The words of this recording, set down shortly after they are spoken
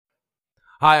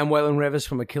Hi, I'm Waylon Rivas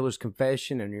from A Killer's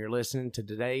Confession, and you're listening to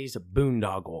today's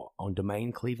Boondoggle on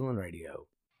Domain Cleveland Radio.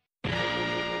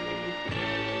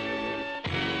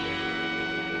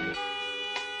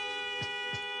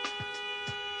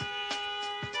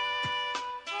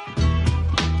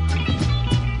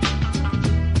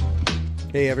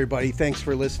 Hey everybody, thanks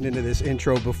for listening to this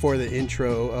intro before the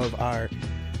intro of our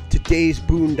today's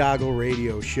Boondoggle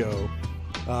radio show.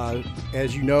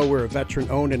 As you know, we're a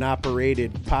veteran-owned and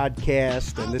operated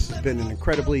podcast, and this has been an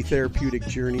incredibly therapeutic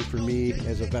journey for me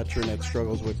as a veteran that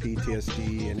struggles with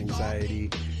PTSD and anxiety,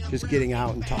 just getting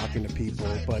out and talking to people.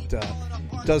 But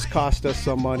it does cost us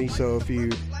some money, so if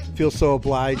you feel so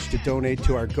obliged to donate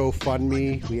to our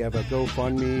GoFundMe, we have a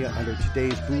GoFundMe under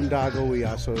Today's Boondoggle. We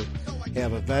also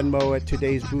have a Venmo at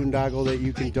Today's Boondoggle that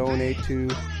you can donate to.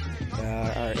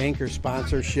 Our Anchor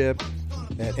sponsorship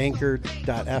at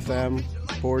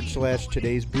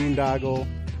anchor.fm/Today's Boondoggle.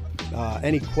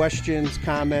 Any questions,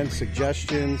 comments,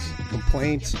 suggestions,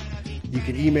 complaints, you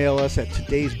can email us at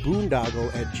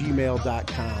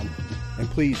todaysboondoggle@gmail.com. And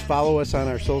please follow us on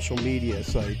our social media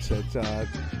sites at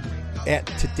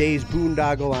Today's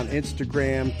Boondoggle on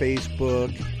Instagram,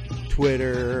 Facebook,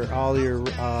 Twitter, all your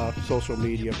social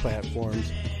media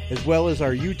platforms, as well as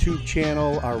our YouTube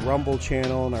channel, our Rumble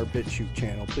channel, and our BitChute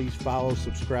channel. Please follow,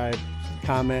 subscribe,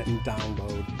 comment, and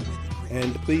download.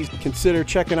 And please consider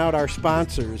checking out our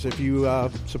sponsors. If you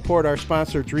support our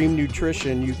sponsor, Dream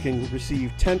Nutrition, you can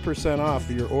receive 10%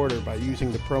 off your order by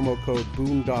using the promo code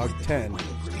BOONDOG10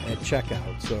 at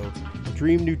checkout. So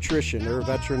Dream Nutrition, they're a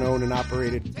veteran-owned and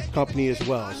operated company as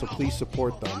well, so please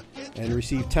support them and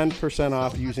receive 10%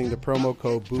 off using the promo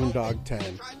code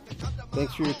BOONDOG10.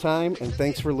 Thanks for your time, and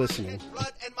thanks for listening.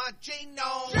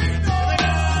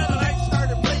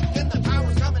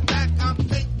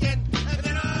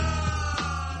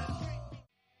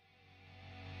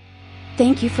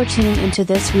 Thank you for tuning into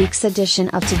this week's edition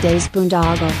of Today's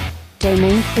Boondoggle.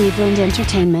 Domain Cleveland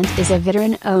Entertainment is a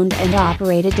veteran-owned and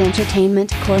operated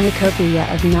entertainment cornucopia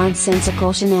of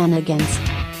nonsensical shenanigans.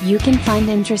 You can find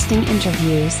interesting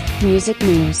interviews, music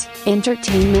news,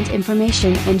 entertainment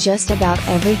information, and just about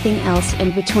everything else in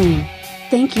between.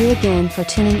 Thank you again for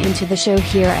tuning into the show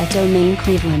here at Domain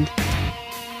Cleveland.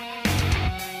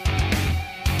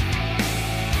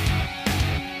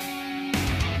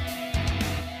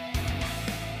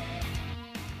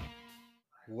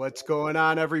 What's going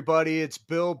on, everybody? It's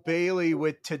Bill Bailey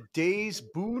with Today's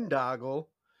Boondoggle,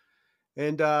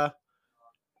 and I've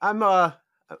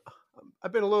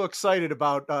been a little excited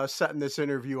about setting this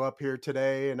interview up here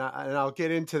today, and I'll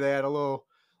get into that a little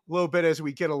bit as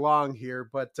we get along here.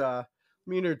 But let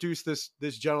me introduce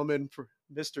this gentleman,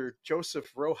 Mr.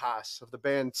 Joseph Rojas of the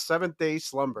band Seventh Day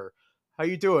Slumber. How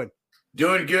you doing?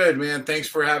 Doing good, man. Thanks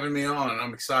for having me on.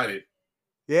 I'm excited.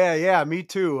 Yeah, me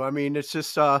too. I mean, it's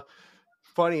just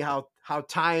funny how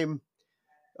time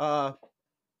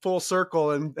full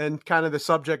circle and kind of the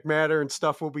subject matter and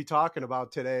stuff we'll be talking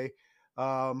about today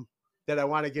that I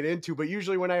want to get into. But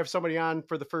usually when I have somebody on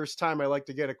for the first time, I like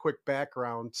to get a quick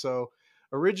background. So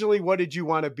originally, what did you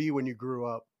want to be when you grew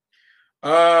up?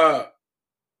 When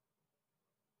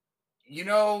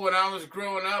I was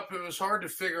growing up, it was hard to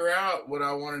figure out what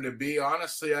I wanted to be.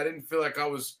 Honestly, I didn't feel like I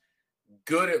was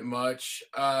good at much.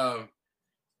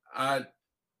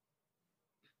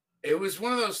 It was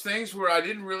one of those things where I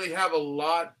didn't really have a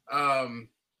lot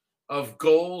of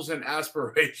goals and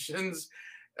aspirations.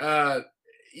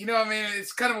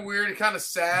 It's kind of weird and kind of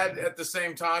sad at the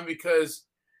same time because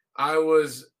I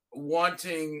was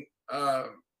wanting, to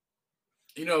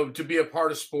be a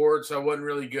part of sports. I wasn't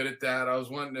really good at that. I was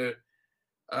wanting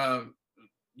to,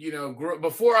 grow.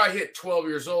 Before I hit 12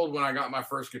 years old when I got my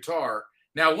first guitar.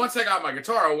 Now, once I got my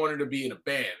guitar, I wanted to be in a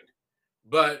band.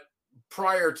 But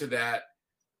prior to that,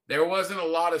 there wasn't a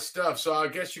lot of stuff. So I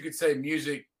guess you could say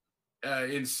music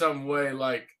in some way,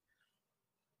 like,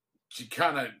 she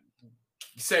kind of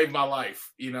saved my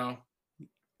life, Yeah,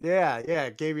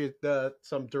 it gave you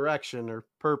some direction or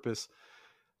purpose.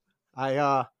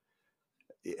 And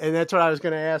that's what I was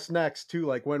going to ask next too.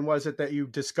 Like, when was it that you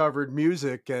discovered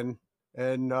music and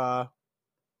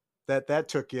that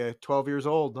took you 12 years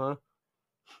old, huh?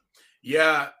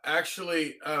 Yeah,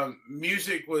 actually,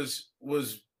 music was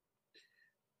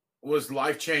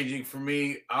life-changing for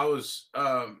me. I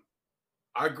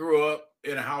grew up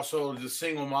in a household with a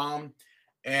single mom,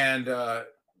 and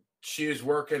she was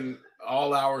working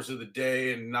all hours of the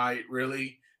day and night,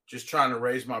 really just trying to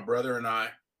raise my brother and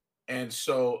I. And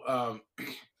so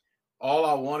all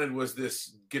I wanted was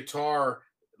this guitar,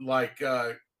 like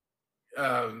the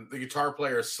guitar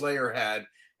player Slayer had,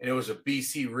 and it was a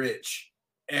BC Rich.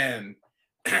 And,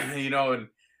 and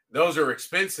those are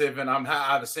expensive, and I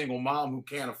have a single mom who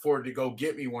can't afford to go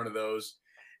get me one of those.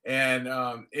 And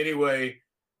anyway,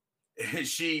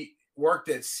 she worked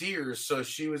at Sears, so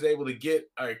she was able to get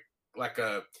a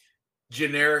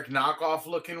generic knockoff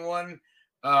looking one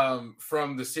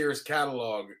from the Sears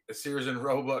catalog, the Sears and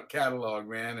Roebuck catalog,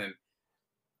 man.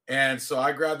 And so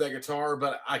I grabbed that guitar,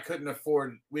 but I couldn't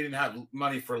afford, we didn't have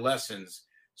money for lessons.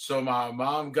 So my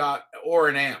mom or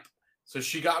an amp. So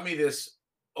she got me this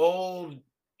old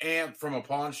amp from a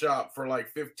pawn shop for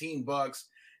like $15,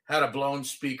 had a blown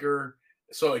speaker.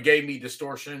 So it gave me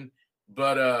distortion,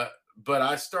 but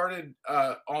I started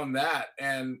on that,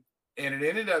 and it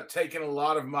ended up taking a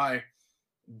lot of my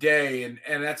day,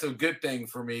 and that's a good thing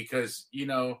for me, because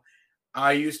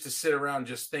I used to sit around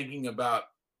just thinking about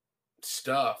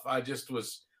stuff. I just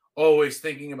was always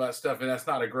thinking about stuff, and that's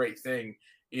not a great thing,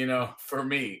 for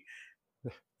me.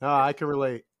 No, I can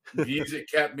relate. Music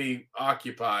kept me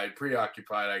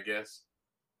preoccupied, I guess.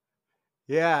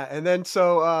 Yeah, and then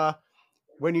so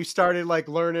when you started like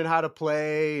learning how to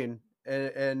play and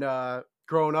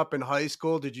growing up in high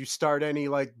school, did you start any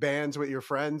like bands with your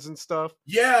friends and stuff?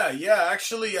 Yeah,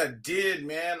 actually I did,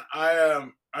 man. I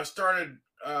started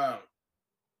like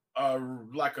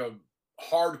a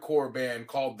hardcore band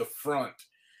called The Front,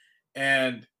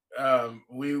 and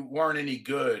we weren't any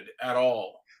good at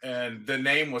all. And the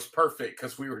name was perfect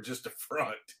because we were just a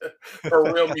front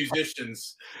for real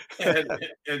musicians.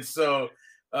 And so,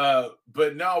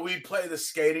 but no, we'd play the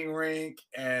skating rink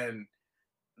and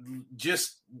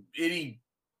just any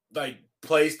like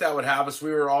place that would have us.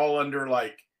 We were all under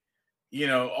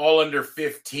all under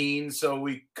 15. So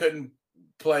we couldn't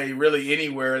play really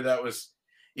anywhere that was,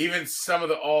 even some of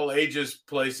the all ages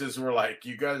places were like,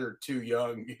 you guys are too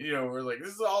young. We're like,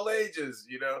 this is all ages,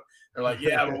 They're like,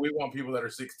 yeah, but we want people that are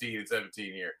 16 and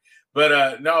 17 here.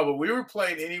 But no, but we were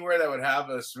playing anywhere that would have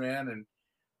us, man. And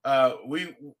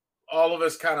all of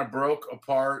us kind of broke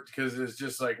apart because it's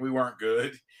just like we weren't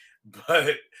good.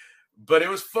 But it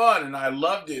was fun, and I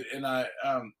loved it, and I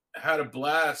had a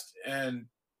blast. And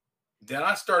then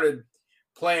I started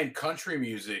playing country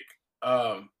music,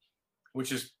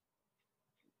 which is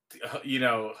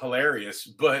hilarious,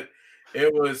 but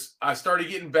I started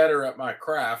getting better at my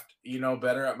craft,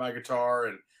 better at my guitar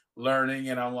and learning.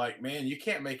 And I'm like, man, you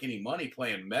can't make any money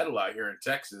playing metal out here in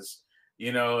Texas,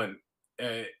 and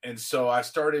so I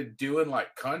started doing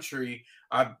like country.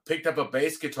 I picked up a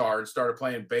bass guitar and started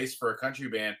playing bass for a country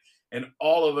band, and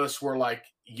all of us were like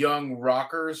young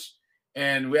rockers.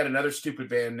 And we had another stupid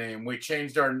band name. We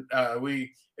changed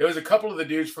it was a couple of the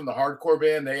dudes from the hardcore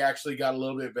band. They actually got a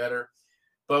little bit better.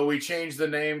 But we changed the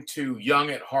name to Young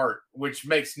at Heart, which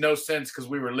makes no sense because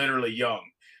we were literally young.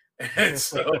 And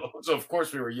so of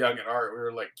course we were young at heart. We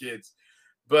were like kids.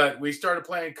 But we started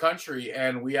playing country,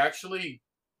 and we actually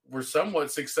were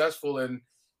somewhat successful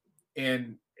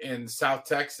in South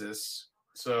Texas.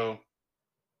 So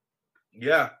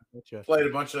yeah, Gotcha. played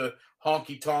a bunch of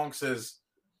honky tonks as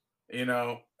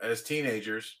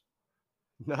teenagers.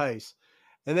 Nice.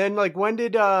 And then like when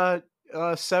did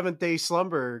Seventh Day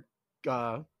Slumber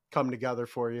come together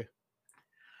for you?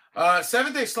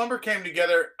 Seventh Day Slumber came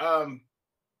together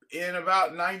in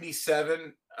about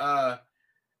 97.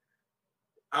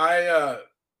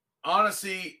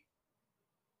 Honestly,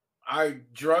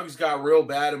 drugs got real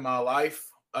bad in my life.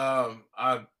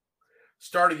 I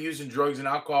started using drugs and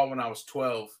alcohol when I was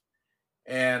 12,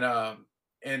 and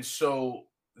so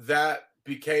that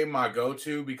became my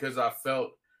go-to because I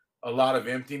felt a lot of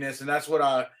emptiness. And that's what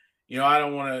I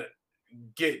don't want to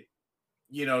get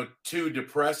too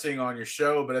depressing on your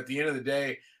show, but at the end of the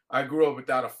day, I grew up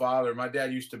without a father. My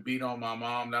dad used to beat on my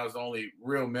mom. That was the only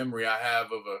real memory I have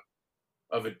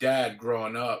of a dad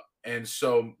growing up. And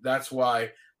so that's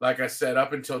why, like I said,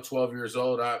 up until 12 years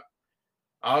old, I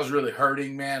was really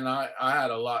hurting, man. I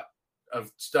had a lot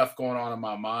of stuff going on in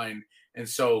my mind. And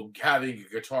so having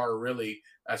a guitar really,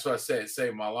 that's what I said, it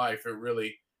saved my life. It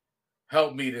really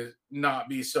helped me to not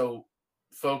be so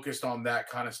focused on that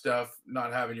kind of stuff,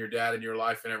 not having your dad in your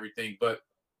life and everything. But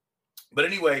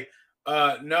anyway,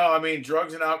 no, I mean,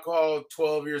 drugs and alcohol,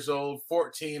 12 years old,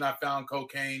 14, I found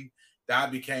cocaine.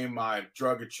 That became my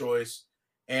drug of choice.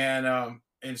 And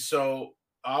so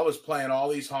I was playing all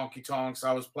these honky tonks.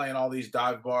 I was playing all these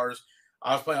dive bars.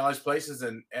 I was playing all these places,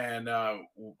 and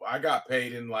I got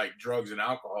paid in like drugs and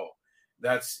alcohol.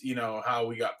 That's, how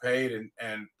we got paid,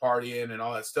 and partying and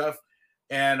all that stuff.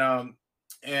 And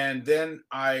then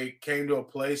I came to a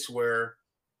place where,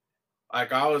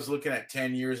 like, I was looking at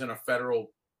 10 years in a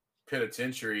federal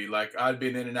penitentiary. Like, I'd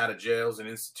been in and out of jails and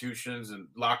institutions and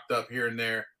locked up here and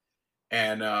there.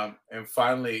 And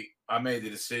finally, I made the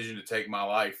decision to take my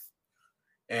life.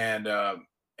 And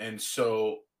And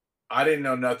so I didn't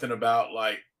know nothing about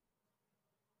like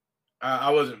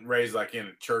I wasn't raised like in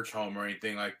a church home or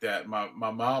anything like that. My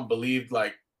mom believed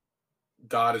like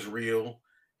God is real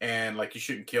and like you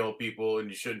shouldn't kill people and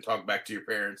you shouldn't talk back to your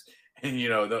parents and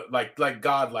like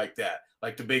God like that,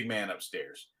 like the big man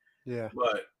upstairs. Yeah.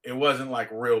 But it wasn't like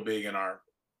real big in our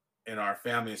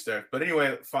family and stuff. But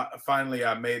anyway, finally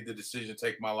I made the decision to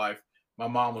take my life. My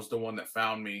mom was the one that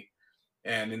found me,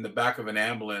 and in the back of an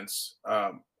ambulance,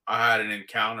 I had an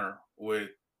encounter with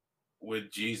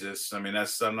Jesus. I mean,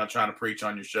 I'm not trying to preach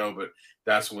on your show, but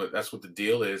that's what the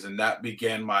deal is, and that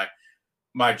began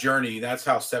my journey. That's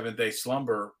how Seventh Day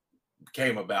Slumber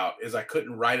came about. Is I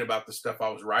couldn't write about the stuff I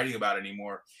was writing about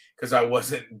anymore because I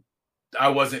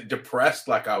wasn't depressed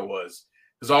like I was.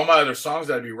 Because all my other songs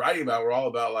that I'd be writing about were all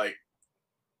about like,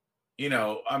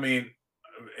 I mean,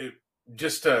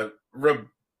 just to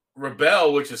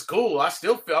rebel, which is cool. I'm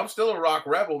still a rock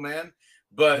rebel, man.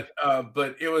 But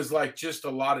it was like just a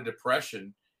lot of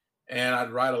depression, and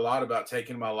I'd write a lot about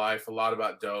taking my life, a lot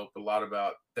about dope, a lot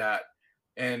about that.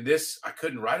 And I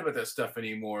couldn't write about that stuff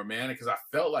anymore, man, because I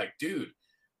felt like, dude,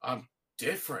 I'm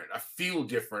different. I feel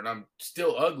different. I'm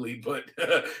still ugly, but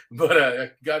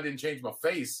God didn't change my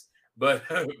face. But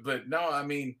but no, I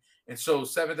mean, and so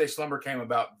Seventh Day Slumber came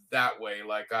about that way.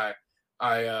 Like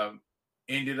I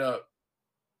ended up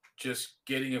just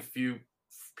getting a few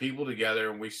people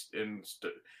together, and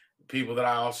people that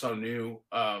I also knew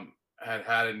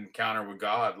had an encounter with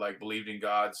God, like believed in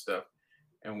God stuff,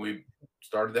 and we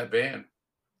started that band.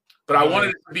 But I wanted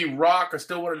it to be rock. I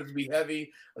still wanted it to be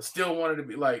heavy. I still wanted to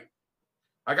be like.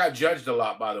 I got judged a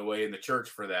lot, by the way, in the church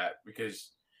for that, because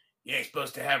you ain't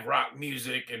supposed to have rock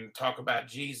music and talk about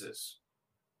Jesus.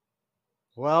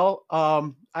 Well,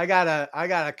 I got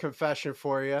a confession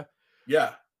for you.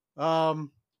 Yeah.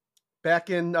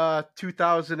 Back in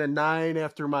 2009,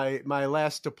 after my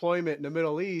last deployment in the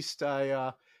Middle East,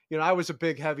 I was a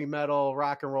big heavy metal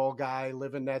rock and roll guy,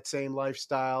 living that same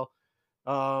lifestyle.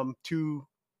 Two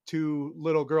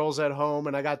little girls at home,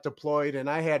 and I got deployed, and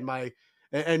I had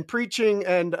and preaching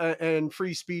and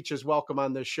free speech is welcome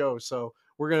on this show. So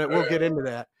we'll get into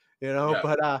that, Yeah.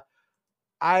 But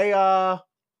I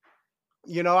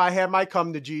had my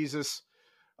come to Jesus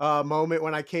moment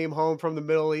when I came home from the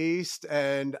Middle East,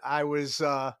 and I was,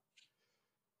 kind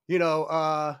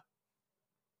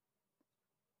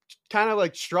of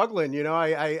like struggling.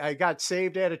 I got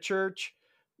saved at a church.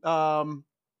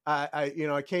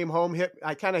 I came home,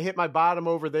 I kind of hit my bottom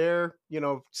over there.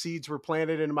 Seeds were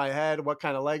planted in my head. What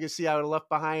kind of legacy I would have left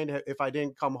behind if I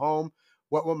didn't come home?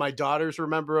 What would my daughters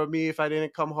remember of me if I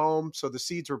didn't come home? So the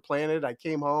seeds were planted. I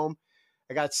came home.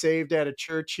 I got saved at a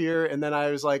church here, and then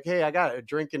I was like, "Hey, I got a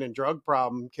drinking and drug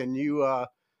problem. Can you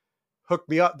hook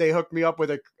me up?" They hooked me up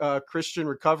with a Christian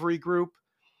recovery group,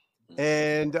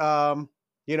 and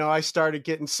I started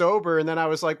getting sober. And then I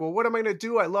was like, "Well, what am I going to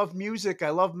do? I love music. I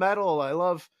love metal. I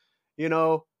love,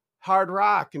 hard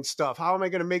rock and stuff. How am I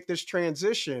going to make this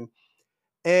transition?"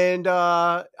 And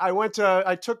I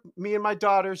took me and my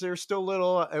daughters. They were still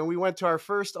little, and we went to our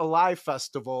first Alive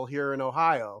festival here in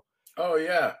Ohio. Oh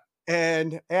yeah.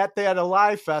 And at that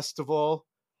Alive festival,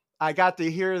 I got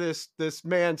to hear this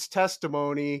man's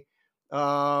testimony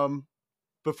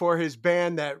before his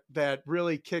band that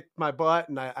really kicked my butt,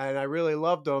 and I really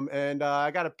loved him. And I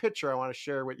got a picture I want to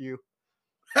share with you.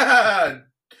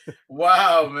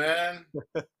 Wow, man,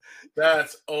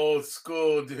 that's old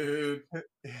school, dude.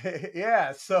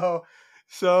 Yeah.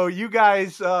 So you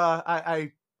guys,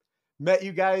 I met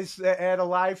you guys at a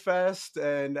live fest,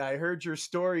 and I heard your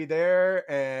story there,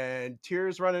 and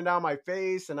tears running down my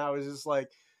face, and I was just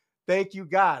like, "Thank you,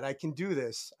 God! I can do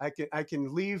this. I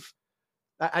can leave.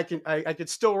 I could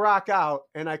still rock out,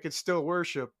 and I could still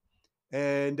worship."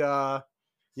 And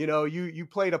you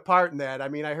played a part in that. I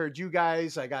mean, I heard you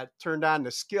guys. I got turned on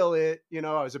to Skillet.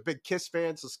 I was a big Kiss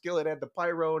fan, so Skillet had the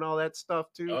pyro and all that stuff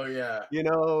too. Oh yeah.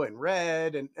 And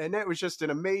Red, and that was just an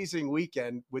amazing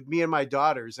weekend with me and my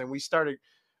daughters. And we started,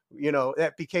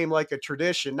 that became like a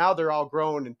tradition. Now they're all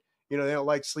grown, and they don't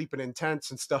like sleeping in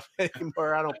tents and stuff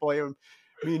anymore. I don't blame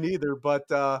me neither. But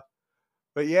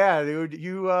yeah, dude,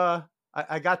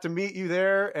 I got to meet you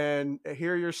there and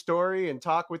hear your story and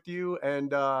talk with you,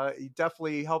 and you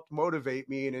definitely helped motivate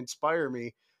me and inspire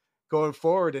me going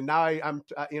forward. And now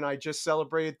I just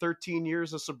celebrated 13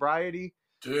 years of sobriety.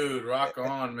 Dude, rock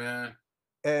on, man.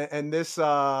 And this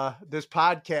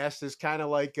podcast is kind of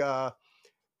like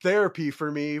therapy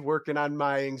for me, working on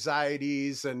my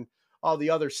anxieties and all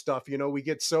the other stuff. We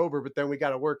get sober, but then we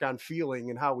got to work on feeling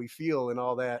and how we feel and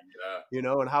all that,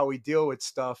 and how we deal with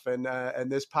stuff. And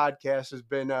this podcast has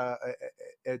been a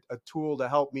tool to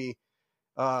help me,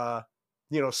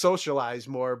 socialize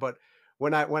more. But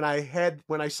when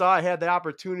I saw I had the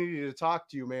opportunity to talk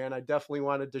to you, man, I definitely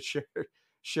wanted to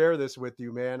share this with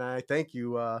you, man. I thank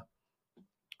you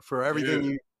for everything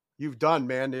Dude. you've done,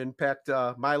 man, to impact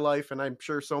my life, and I'm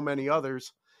sure so many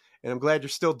others. And I'm glad you're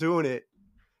still doing it.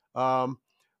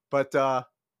 But so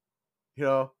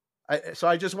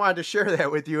I just wanted to share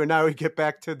that with you, and now we get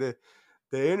back to the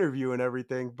interview and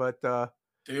everything. But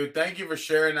Dude, thank you for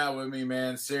sharing that with me,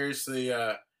 man. Seriously,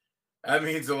 that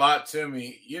means a lot to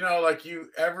me. Like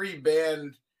every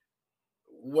band,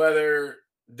 whether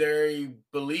they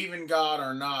believe in God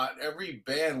or not, every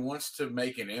band wants to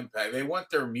make an impact. They want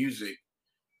their music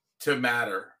to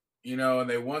matter, and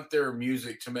they want their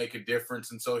music to make a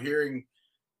difference. And so hearing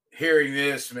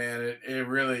this, man, it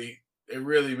really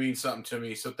means something to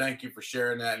me. So thank you for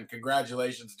sharing that, and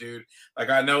congratulations, dude. Like,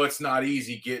 I know it's not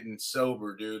easy getting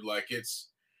sober, dude. Like it's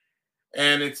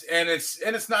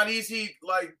not easy.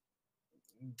 Like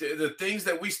the things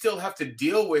that we still have to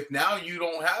deal with now, you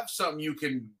don't have something you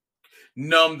can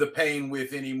numb the pain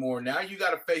with anymore. Now you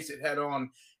got to face it head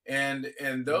on, and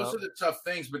those are the tough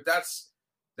things. But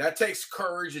that takes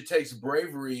courage. It takes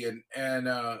bravery, and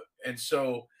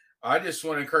so I just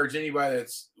want to encourage anybody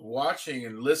that's watching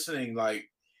and listening, like,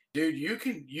 dude, you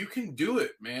can do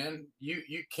it, man.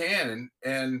 You can,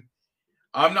 and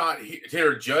I'm not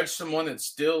here to judge someone that's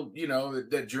still,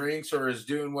 that drinks or is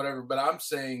doing whatever, but I'm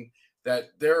saying that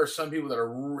there are some people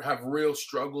that have real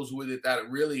struggles with it, that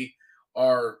really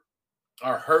are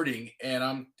hurting,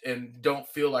 and don't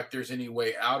feel like there's any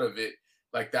way out of it.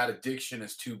 Like, that addiction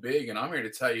is too big, and I'm here to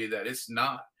tell you that it's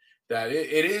not. That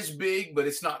it is big, but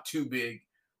it's not too big,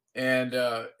 and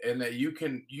that you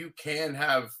can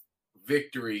have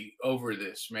victory over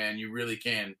this, man. You really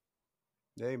can.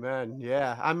 Amen.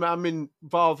 Yeah, I'm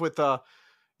involved with my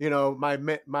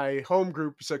home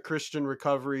group is a Christian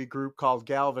recovery group called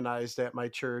Galvanized at my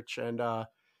church, and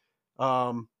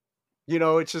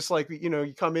it's just like,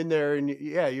 you come in there and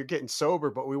you're getting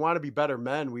sober, but we want to be better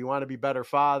men. We want to be better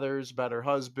fathers, better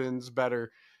husbands,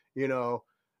 better,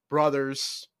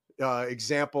 brothers,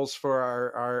 examples for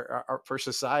our for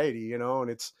society, and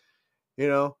it's,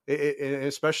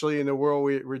 especially in the world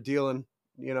we're dealing,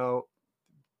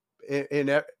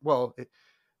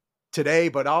 today,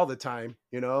 but all the time,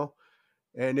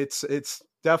 and it's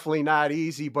definitely not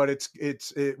easy, but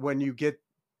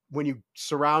when you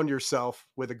surround yourself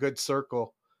with a good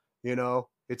circle,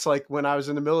 it's like when I was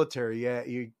in the military. Yeah,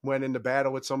 you went into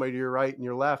battle with somebody to your right and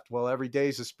your left. Well, every day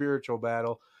is a spiritual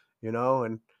battle,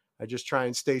 and I just try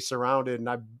and stay surrounded.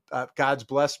 And God's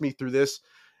blessed me through this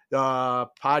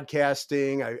podcasting.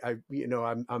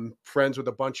 I'm friends with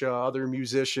a bunch of other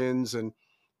musicians and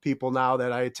people now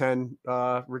that I attend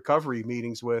recovery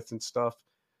meetings with and stuff.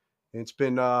 And it's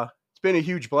been a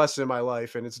huge blessing in my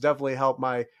life, and it's definitely helped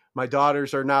my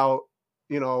daughters are now,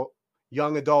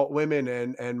 young adult women,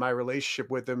 and my relationship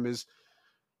with them is,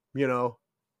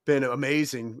 been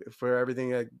amazing for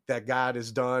everything that God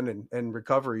has done and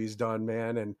recovery has done,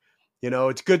 man. And,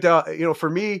 it's good to, for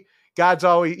me, God's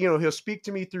always, he'll speak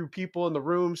to me through people in the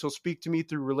rooms. He'll speak to me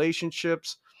through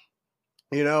relationships,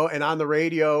 and on the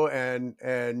radio and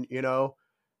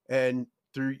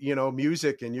through,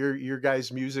 music, and your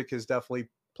guys' music has definitely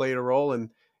played a role in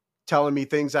telling me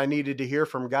things I needed to hear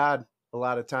from God a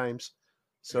lot of times.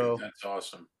 So dude, that's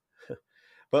awesome.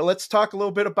 But let's talk a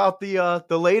little bit about the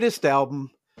latest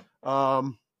album,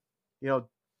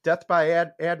 Death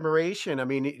by Admiration. I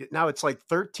mean, now it's like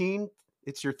 13.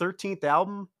 It's your 13th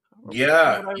album.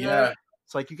 Yeah.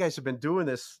 It's like you guys have been doing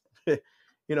this, a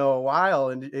while,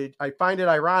 and I find it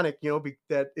ironic,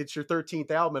 that it's your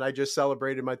 13th album, and I just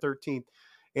celebrated my 13th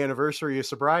anniversary of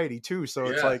sobriety too. So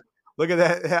it's like, look at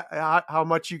that, how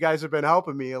much you guys have been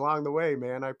helping me along the way,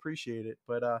 man. I appreciate it.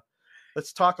 But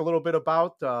let's talk a little bit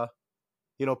about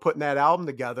putting that album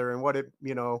together and what it,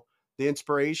 the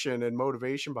inspiration and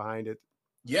motivation behind it.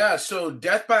 Yeah. So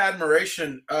Death by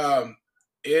Admiration,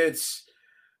 it's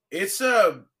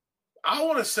I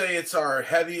want to say it's our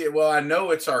I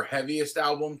know it's our heaviest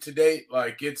album to date.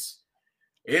 Like it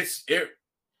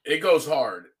goes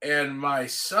hard. And my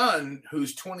son,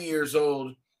 who's 20 years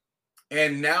old,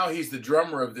 and now he's the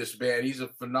drummer of this band. He's a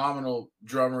phenomenal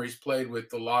drummer. He's played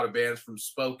with a lot of bands, from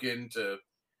Spoken to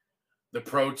The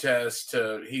Protest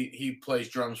to he plays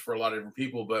drums for a lot of different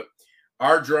people. But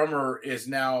our drummer is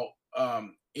now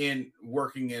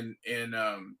working in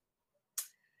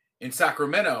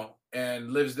Sacramento,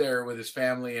 and lives there with his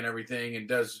family and everything, and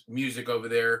does music over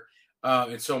there.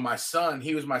 And so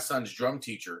he was my son's drum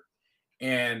teacher.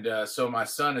 And so my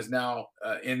son is now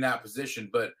in that position.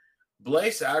 But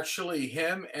Blaze, actually,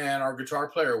 him and our guitar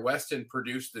player Weston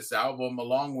produced this album,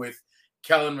 along with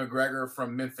Kellen McGregor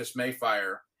from Memphis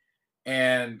Mayfire.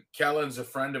 And Kellen's a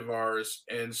friend of ours.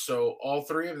 And so all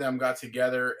three of them got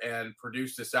together and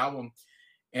produced this album.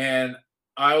 And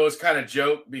I always kind of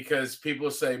joke because people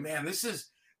say, man, this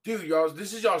is y'all's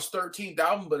 13th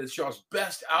album, but it's y'all's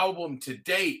best album to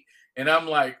date. And I'm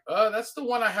like, oh, that's the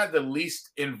one I had the least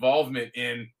involvement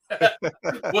in.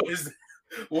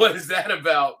 what is that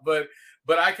about? But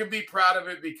I can be proud of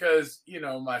it because, you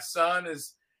know, my son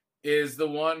is the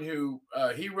one who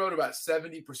he wrote about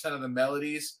 70% of the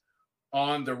melodies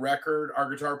on the record. Our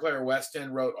guitar player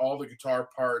Weston wrote all the guitar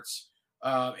parts,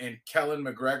 and Kellen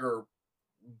McGregor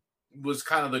was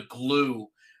kind of the glue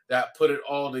that put it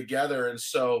all together. And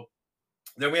so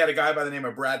then we had a guy by the name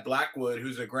of Brad Blackwood,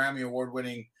 who's a Grammy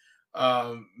award-winning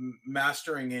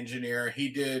mastering engineer. He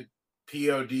did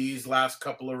POD's last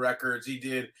couple of records. He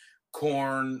did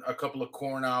Korn, a couple of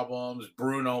Korn albums,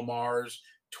 Bruno Mars,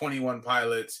 21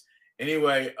 Pilots.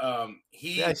 Anyway,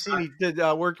 I seen he did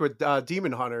worked with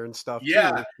Demon Hunter and stuff.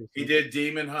 Yeah, too. he did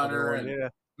Demon Hunter. And, yeah.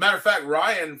 Matter of fact,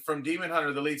 Ryan from Demon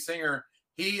Hunter, the lead singer,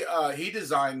 he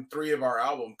designed 3 of our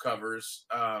album covers.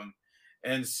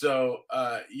 And so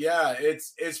yeah,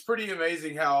 it's pretty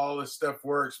amazing how all this stuff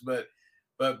works. But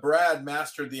Brad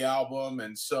mastered the album,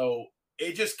 and so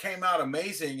it just came out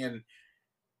amazing. And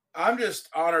I'm just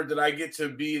honored that I get to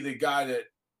be the guy that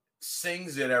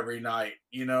sings it every night,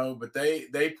 you know. But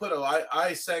they put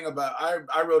I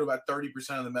wrote about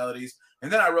 30% of the melodies,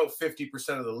 and then I wrote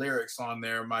 50% of the lyrics on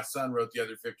there. My son wrote the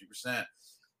other 50%.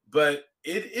 But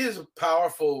it is a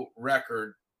powerful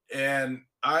record, and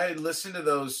I listen to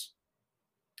those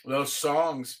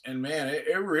songs, and man,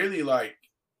 it really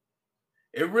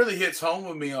hits home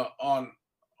with me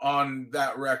on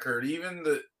that record. Even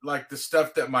the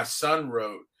stuff that my son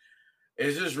wrote,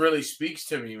 it just really speaks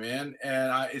to me, man.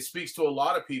 And it speaks to a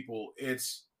lot of people. It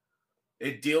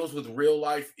deals with real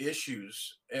life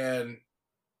issues, and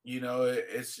you know,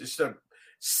 it's just a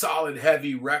solid,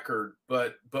 heavy record,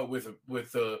 but with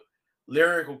a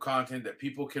lyrical content that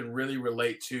people can really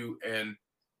relate to and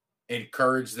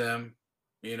encourage them,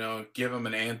 you know, give them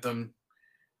an anthem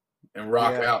and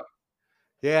rock out.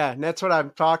 Yeah, and that's what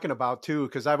I'm talking about too,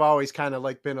 because I've always kind of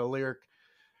like been a lyric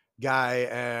guy,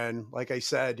 and like I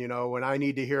said, you know, when I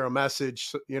need to hear a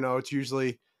message, you know, it's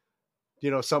usually, you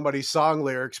know, somebody's song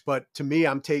lyrics, but to me,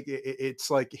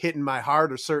 it's like hitting my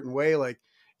heart a certain way, like,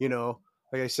 you know,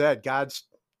 like I said, God's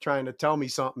trying to tell me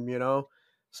something, you know.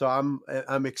 So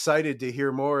I'm excited to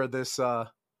hear more of this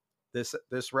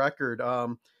this record.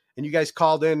 And you guys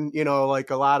called in, you know, like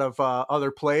a lot of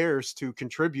other players to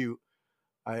contribute.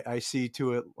 I see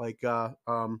to it, like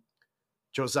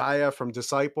Josiah from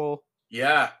Disciple.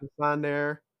 Yeah. On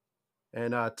there.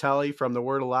 And Telly from The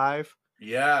Word Alive.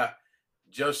 Yeah.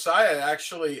 Josiah,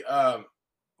 actually,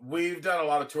 we've done a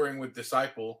lot of touring with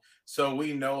Disciple, so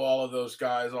we know all of those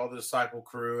guys, all the Disciple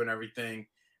crew and everything.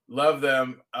 Love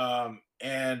them.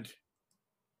 And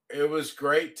it was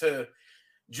great to...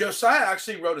 Josiah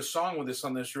actually wrote a song with us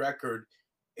on this record,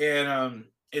 and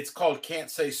it's called Can't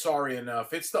Say Sorry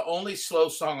Enough. It's the only slow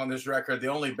song on this record, the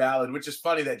only ballad, which is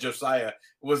funny that Josiah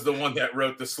was the one that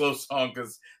wrote the slow song,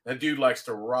 because that dude likes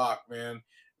to rock, man.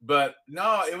 But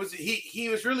no, it was he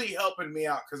was really helping me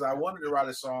out, because I wanted to write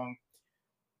a song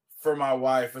for my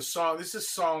wife. This is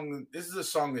a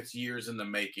song that's years in the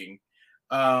making.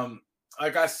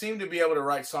 Like, I seem to be able to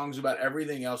write songs about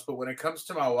everything else, but when it comes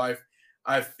to my wife,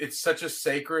 it's such a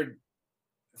sacred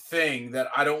thing that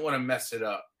I don't want to mess it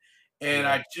up. And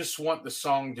I just want the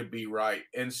song to be right.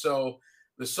 And so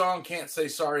the song Can't Say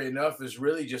Sorry Enough is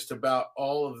really just about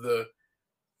all of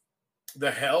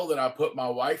the hell that I put my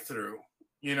wife through,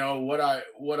 you know, what I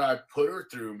put her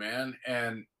through, man.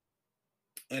 And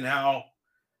how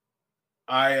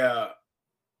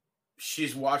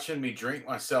she's watching me drink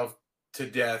myself to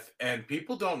death. And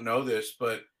people don't know this,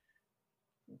 but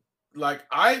like,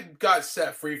 I got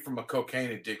set free from a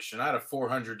cocaine addiction. I had a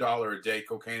 $400 a day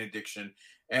cocaine addiction.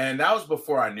 And that was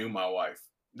before I knew my wife.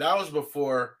 That was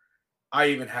before I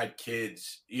even had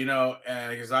kids, you know,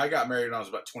 and because I got married when I was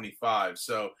about 25.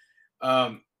 So,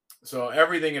 so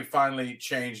everything had finally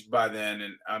changed by then.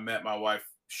 And I met my wife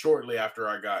shortly after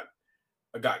I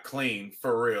got clean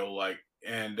for real. Like,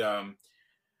 and,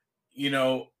 you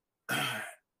know,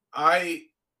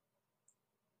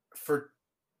 for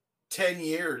 10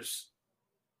 years,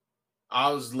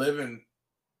 I was living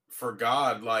for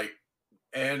God, like,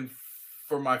 and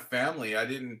for my family.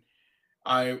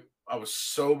 I was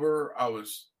sober.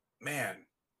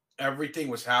 Everything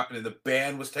was happening. The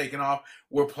band was taking off.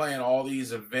 We're playing all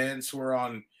these events. We're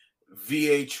on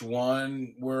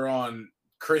VH1. We're on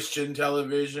Christian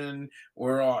television.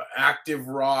 We're on Active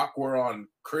Rock. We're on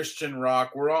Christian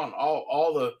rock. We're on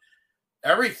all the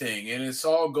everything, and it's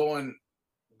all going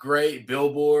great.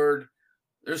 Billboard.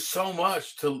 There's so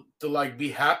much to like be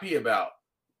happy about,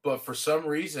 but for some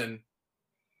reason,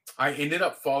 I ended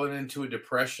up falling into a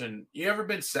depression. You ever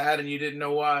been sad and you didn't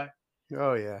know why?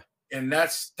 Oh yeah. And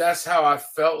that's how I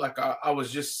felt. Like I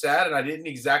was just sad and I didn't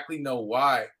exactly know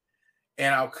why.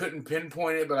 And I couldn't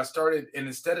pinpoint it, but I started, and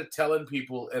instead of telling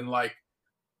people and like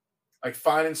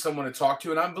finding someone to talk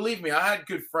to, and believe me, I had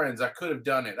good friends. I could have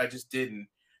done it. I just didn't.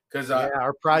 Because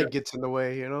our pride gets in the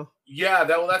way, you know? Yeah,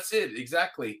 that's it.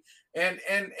 Exactly. And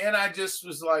I just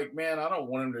was like, man, I don't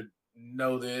want him to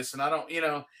know this. And I don't,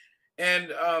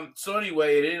 and so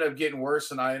anyway, it ended up getting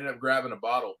worse, and I ended up grabbing a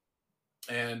bottle.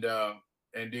 And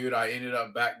dude, I ended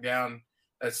up back down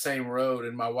that same road,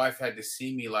 and my wife had to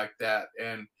see me like that.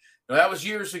 And that was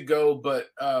years ago, but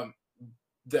at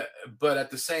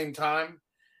the same time,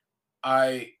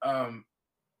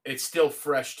 it's still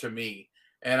fresh to me.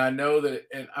 And I know that,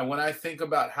 when I think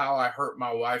about how I hurt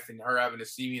my wife and her having to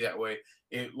see me that way,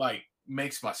 it like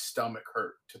makes my stomach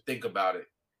hurt to think about it.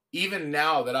 Even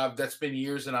now that that's been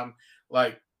years, and I'm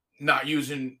like not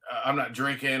using, I'm not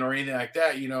drinking or anything like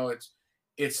that.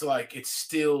 It's like, it's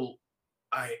still,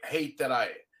 I hate that I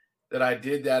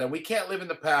did that, and we can't live in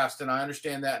the past. And I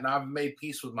understand that. And I've made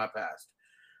peace with my past,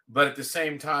 but at the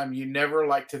same time, you never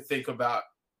like to think about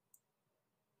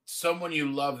someone you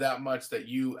love that much that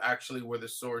you actually were the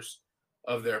source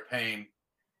of their pain.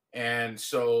 And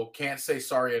so Can't Say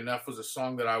Sorry Enough was a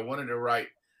song that I wanted to write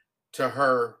to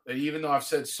her, that even though I've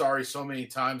said sorry so many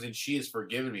times and she has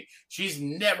forgiven me, she's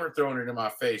never thrown it in my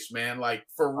face, man. Like,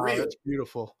 for real. That's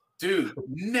beautiful. Dude,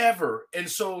 never. And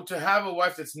so to have a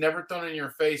wife that's never thrown it in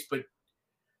your face, but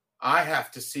I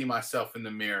have to see myself in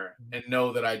the mirror and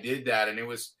know that I did that. And it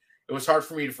was hard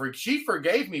for me to forgive. She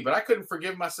forgave me, but I couldn't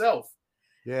forgive myself.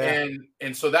 Yeah.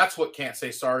 And so that's what Can't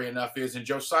Say Sorry Enough is. And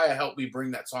Josiah helped me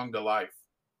bring that song to life.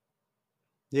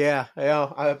 Yeah.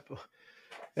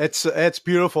 It's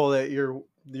beautiful that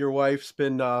your wife's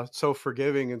been so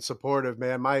forgiving and supportive,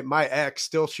 man. My ex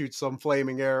still shoots some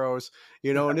flaming arrows,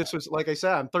 and this was, like I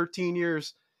said, I'm 13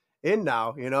 years in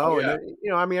now, Oh, yeah.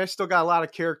 and I mean, I still got a lot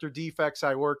of character defects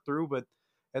I work through, but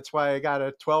that's why I got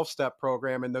a 12-step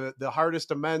program. And the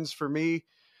hardest amends for me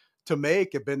to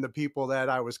make have been the people that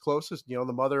I was closest, the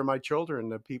mother of my children,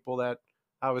 the people that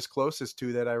I was closest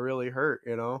to that I really hurt,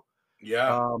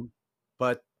 Yeah.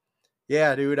 But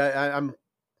yeah, dude,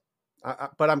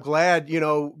 but I'm glad,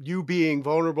 you being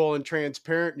vulnerable and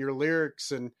transparent in your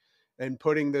lyrics and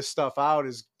putting this stuff out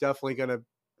is definitely going to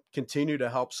continue to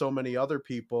help so many other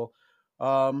people.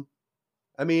 I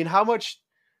mean,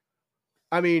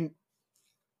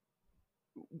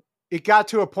 it got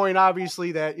to a point,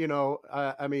 obviously, that,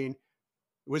 I mean,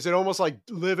 was it almost like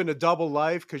living a double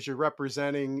life because you're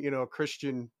representing, a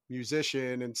Christian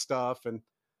musician and stuff, and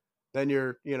then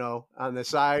you're, on the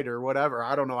side or whatever?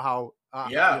 I don't know how,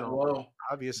 well,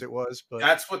 obvious it was, but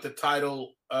that's what the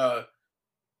title,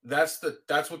 that's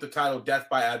what the title Death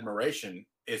by Admiration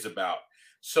is about.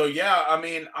 So, yeah, I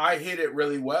mean, I hit it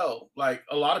really well. Like,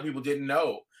 a lot of people didn't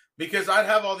know, because I'd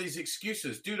have all these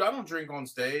excuses. Dude, I don't drink on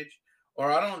stage, or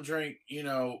I don't drink,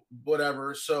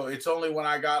 whatever. So it's only when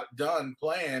I got done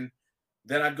playing,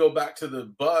 then I'd go back to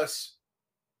the bus,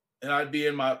 and I'd be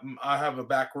I have a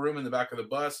back room in the back of the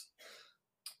bus,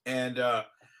 and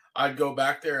I'd go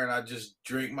back there and I'd just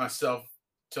drink myself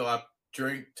till I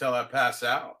pass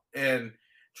out, and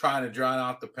trying to drown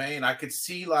out the pain. I could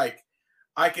see, like,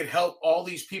 I could help all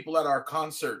these people at our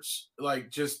concerts. Like,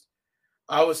 just,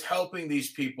 I was helping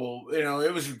these people,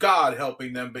 it was God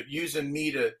helping them, but using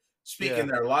me to speak in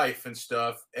their life and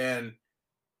stuff.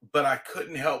 But I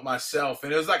couldn't help myself.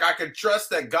 And it was like, I could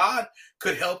trust that God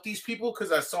could help these people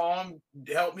because I saw him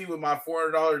help me with my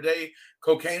 $400 a day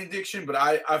cocaine addiction. But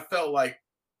I felt like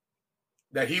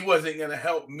that he wasn't going to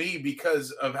help me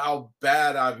because of how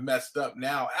bad I've messed up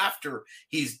now after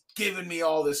he's given me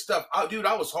all this stuff. Dude,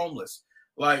 I was homeless.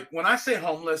 Like, when I say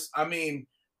homeless, I mean,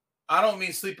 I don't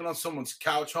mean sleeping on someone's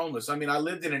couch homeless. I mean, I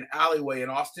lived in an alleyway in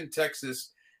Austin,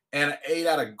 Texas, and I ate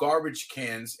out of garbage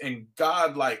cans, and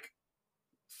God, like,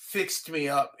 fixed me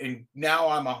up, and now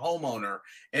I'm a homeowner.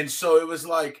 And so it was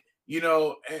like,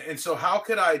 and so how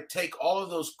could I take all of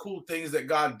those cool things that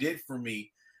God did for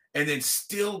me and then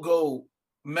still go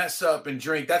mess up and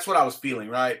drink? That's what I was feeling,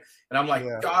 right? And I'm like,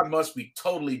 God must be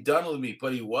totally done with me,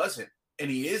 but he wasn't,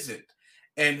 and he isn't.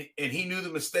 And he knew the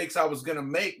mistakes I was going to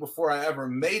make before I ever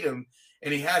made them.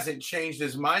 and he hasn't changed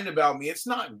his mind about me. It's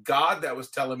not God that was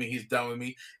telling me he's done with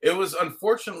me. It was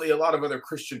unfortunately a lot of other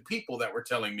Christian people that were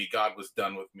telling me God was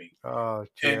done with me. Oh,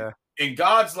 And yeah. and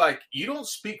God's like, you don't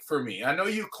speak for me. I know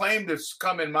you claim to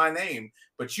come in my name,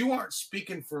 but you aren't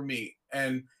speaking for me.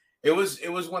 And it was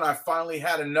when I finally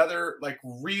had another like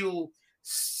real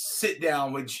sit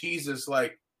down with Jesus,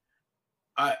 like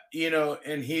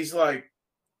and he's like,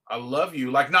 I love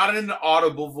you, like not in an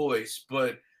audible voice,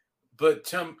 but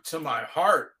to my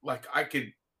heart, like I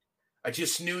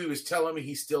just knew he was telling me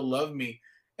he still loved me.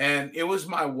 And it was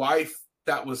my wife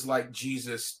that was like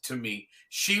Jesus to me.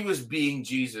 She was being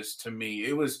Jesus to me.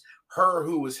 It was her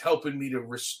who was helping me to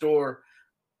restore,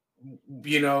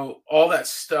 all that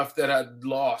stuff that I'd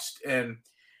lost. And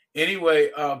anyway,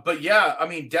 but yeah, I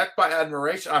mean, death by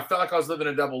admiration, I felt like I was living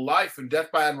a double life, and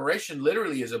death by admiration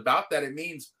literally is about that. It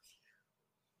means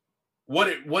what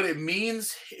it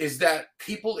means is that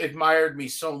people admired me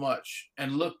so much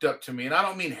and looked up to me. And I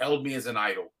don't mean held me as an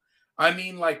idol. I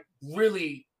mean like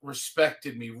really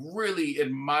respected me, really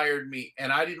admired me,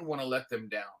 and I didn't want to let them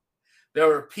down. There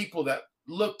were people that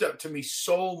looked up to me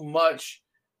so much,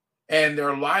 and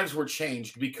their lives were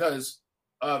changed because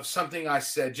of something I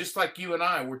said, just like you and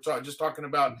I were just talking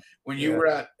about when you were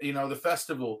at, the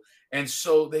festival. And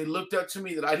so they looked up to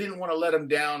me that I didn't want to let them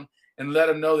down and let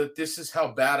them know that this is how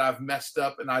bad I've messed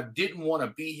up. And I didn't want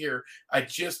to be here. I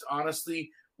just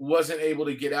honestly wasn't able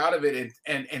to get out of it.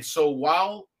 And so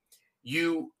while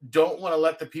you don't want to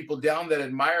let the people down that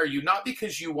admire you, not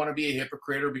because you want to be a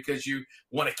hypocrite or because you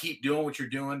want to keep doing what you're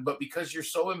doing, but because you're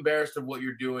so embarrassed of what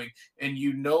you're doing and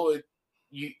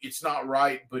it's not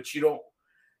right, but you don't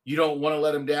want to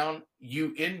let them down.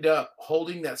 You end up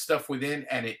holding that stuff within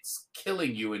and it's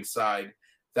killing you inside.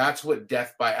 That's what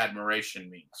death by admiration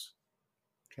means.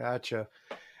 Gotcha.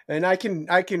 And I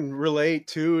can relate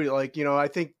to, like, I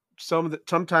think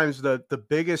sometimes the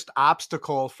biggest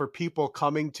obstacle for people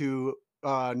coming to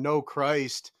know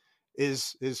Christ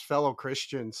is fellow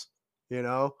Christians.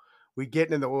 We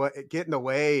get in the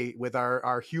way with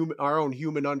our own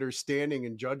human understanding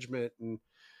and judgment, and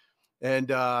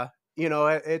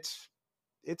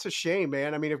it's a shame,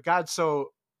 man. I mean, if God's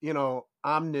so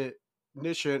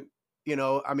omniscient,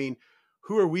 I mean,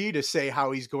 who are we to say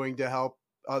how he's going to help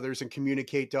others and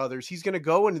communicate to others? He's going to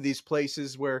go into these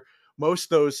places where most of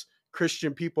those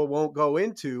Christian people won't go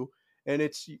into, and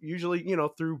it's usually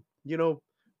through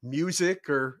music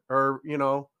or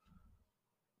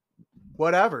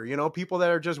whatever, people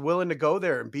that are just willing to go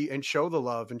there and show the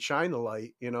love and shine the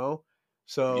light.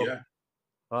 So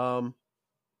yeah.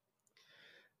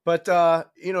 But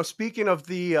speaking of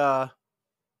the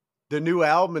new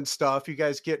album and stuff, you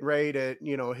guys getting ready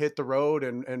to hit the road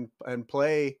and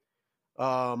play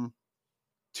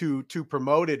to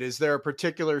promote it. Is there a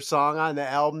particular song on the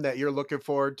album that you're looking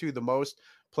forward to the most,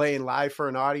 playing live for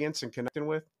an audience and connecting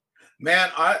with? Man,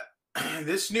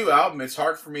 this new album, it's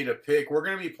hard for me to pick. We're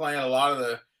going to be playing a lot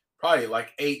of probably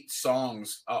like 8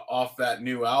 songs off that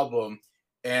new album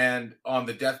and on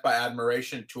the Death by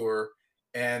Admiration tour.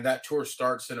 And that tour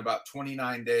starts in about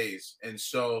 29 days. And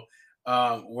so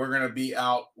we're going to be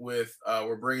out with,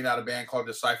 we're bringing out a band called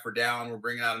Decipher Down. We're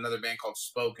bringing out another band called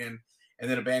Spoken, and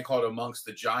then a band called Amongst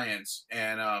the Giants.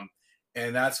 And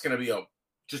that's going to be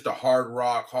just a hard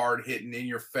rock, hard hitting, in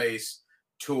your face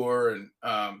tour. And,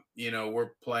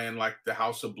 we're playing like the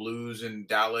House of Blues in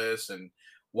Dallas and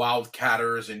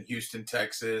Wildcatters in Houston,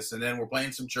 Texas. And then we're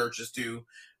playing some churches too,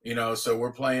 so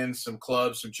we're playing some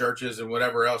clubs, some churches and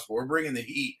whatever else. We're bringing the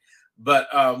heat. But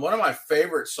one of my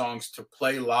favorite songs to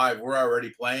play live, we're already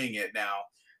playing it now,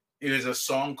 is a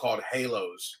song called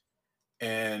Halos.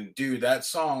 And dude, that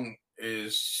song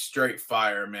is straight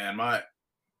fire, man.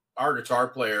 Our guitar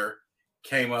player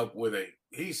came up with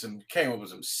some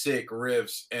sick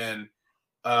riffs, and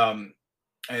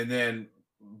then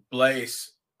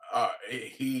Blaze,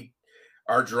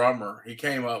 our drummer, he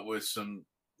came up with some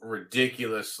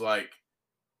ridiculous like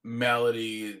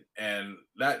melody, and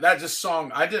that just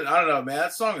song, I don't know, man.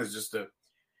 That song is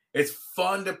it's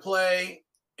fun to play.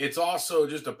 It's also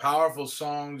just a powerful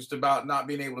song, just about not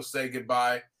being able to say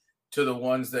goodbye to the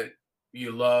ones that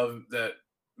you love, that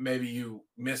maybe you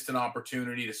missed an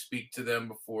opportunity to speak to them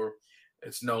before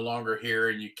it's no longer here,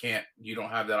 and you don't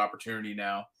have that opportunity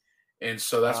now. And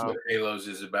so that's what Halos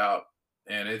is about.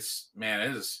 And it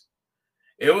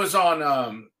was on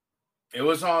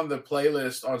the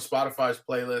playlist, on Spotify's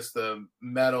playlist, the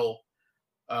metal,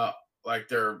 I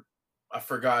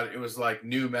forgot, it was like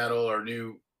new metal or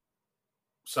new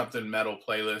something metal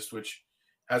playlist, which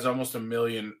has almost 1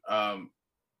 million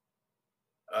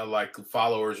like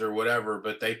followers or whatever,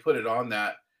 but they put it on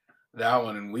that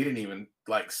one, and we didn't even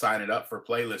like sign it up for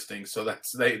playlisting. So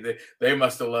that's they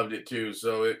must have loved it too.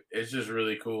 So it's just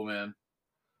really cool, man.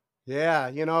 Yeah,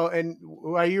 and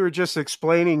while you were just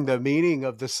explaining the meaning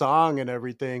of the song and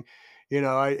everything,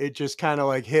 it just kind of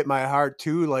like hit my heart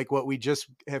too, like what we just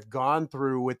have gone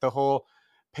through with the whole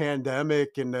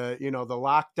pandemic and the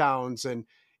lockdowns and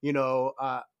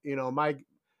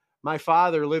my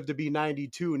father lived to be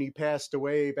 92 and he passed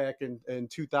away back in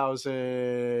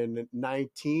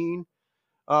 2019,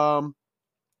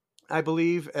 I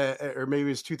believe, or maybe it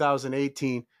was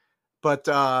 2018, but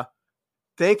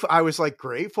thankful. I was like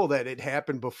grateful that it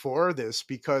happened before this,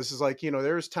 because it's like,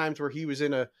 there's times where he was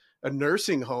in a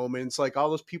nursing home and it's like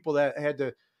all those people that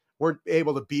weren't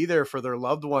able to be there for their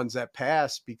loved ones that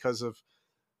passed because of,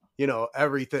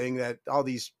 everything, that all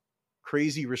these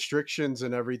crazy restrictions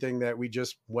and everything that we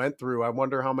just went through. I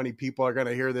wonder how many people are going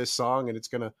to hear this song and it's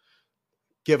going to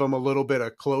give them a little bit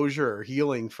of closure or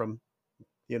healing from,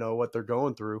 what they're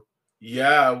going through.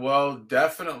 Yeah, well,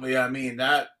 definitely. I mean,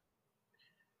 that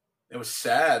it was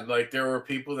sad. Like there were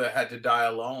people that had to die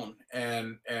alone,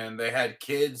 and they had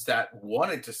kids that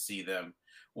wanted to see them,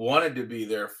 wanted to be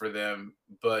there for them,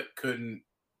 but couldn't,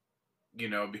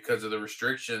 because of the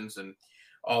restrictions and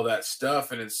all that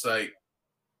stuff. And it's like,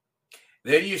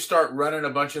 then you start running a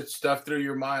bunch of stuff through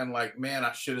your mind, like, man,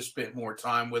 I should have spent more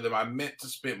time with him. I meant to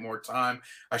spend more time.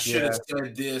 I should have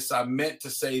said this. I meant to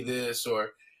say this,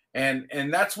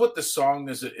 and that's what the song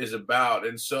is about.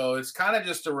 And so it's kind of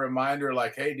just a reminder,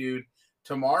 like, hey, dude,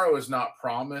 tomorrow is not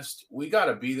promised. We got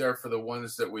to be there for the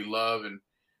ones that we love,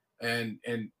 and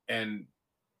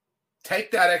take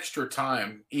that extra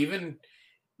time, even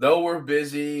though we're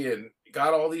busy and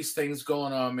got all these things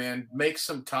going on, man. Make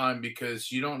some time,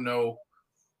 because you don't know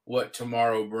what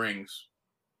tomorrow brings.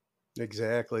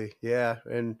 Exactly. Yeah.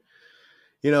 And,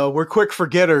 we're quick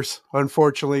forgetters,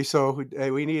 unfortunately. So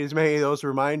we need as many of those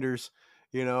reminders,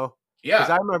 Yeah.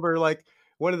 Because I remember like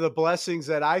one of the blessings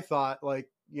that I thought, like,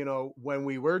 when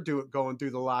we were going through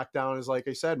the lockdown is, like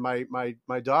I said, my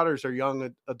daughters are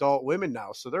young adult women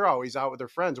now. So they're always out with their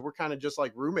friends. We're kind of just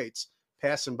like roommates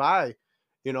passing by,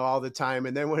 all the time.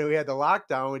 And then when we had the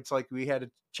lockdown, it's like we had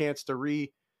a chance to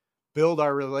rebuild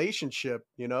our relationship,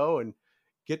 and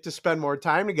get to spend more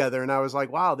time together. And I was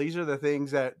like, wow, these are the things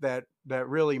that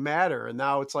really matter. And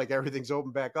now it's like everything's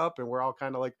opened back up and we're all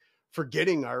kind of like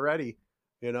forgetting already,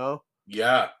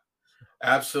 Yeah,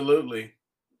 absolutely.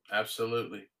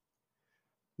 Absolutely.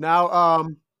 Now,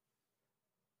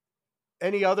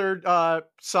 any other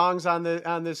songs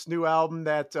on this new album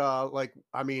that like,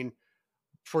 I mean,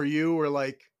 for you were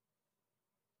like,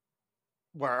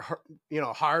 were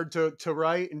hard to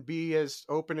write and be as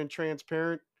open and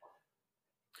transparent?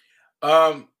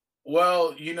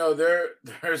 Well,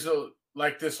 there's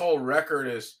like this whole record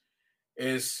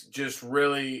is just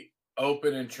really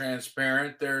open and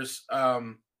transparent. There's a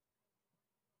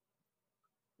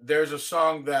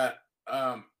song that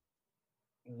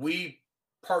we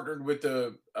partnered with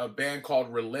a band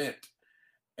called Relent,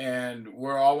 and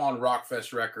we're all on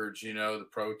Rockfest Records, the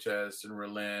Protest and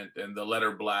Relent and the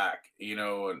Letter Black,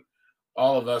 and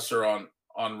all of us are on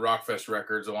Rockfest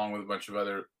Records along with a bunch of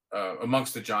other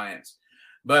amongst the giants.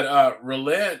 But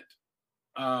Relent,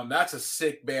 that's a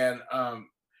sick band.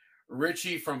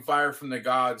 Richie from Fire from the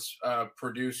Gods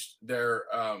produced their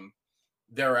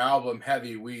album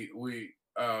Heavy. We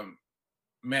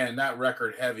man, that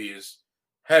record Heavy is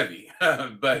heavy.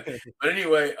 but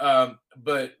anyway,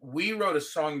 but we wrote a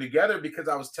song together because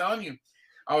I was telling you,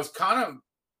 I was kind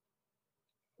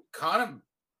of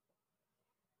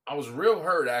I was real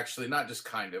hurt, actually, not just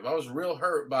kind of. I was real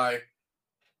hurt by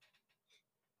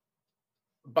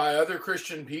other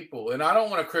Christian people. And I don't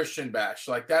want a Christian bash.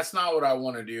 Like, that's not what I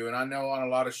want to do. And I know on a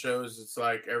lot of shows, it's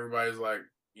like everybody's like,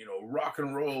 rock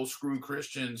and roll, screw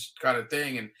Christians kind of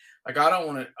thing. And like, I don't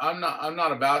want to, I'm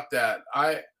not about that.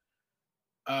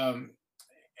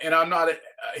 And I'm not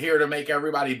here to make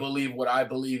everybody believe what I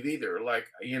believe either. Like,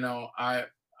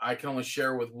 I can only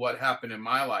share with what happened in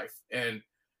my life. And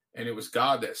it was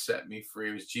God that set me free.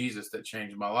 It was Jesus that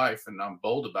changed my life. And I'm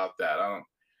bold about that. I don't,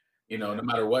 no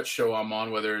matter what show I'm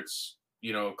on, whether it's,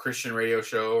 a Christian radio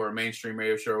show or a mainstream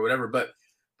radio show or whatever.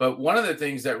 But one of the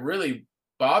things that really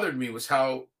bothered me was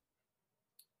how,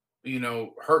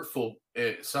 hurtful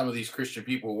some of these Christian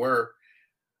people were.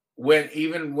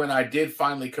 Even when I did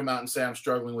finally come out and say I'm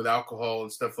struggling with alcohol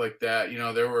and stuff like that,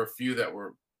 there were a few that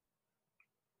were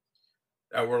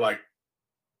like,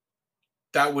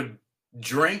 that would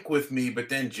drink with me, but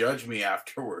then judge me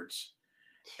afterwards.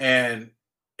 And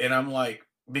I'm like,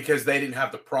 because they didn't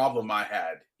have the problem I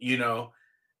had,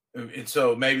 and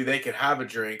so maybe they could have a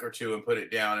drink or two and put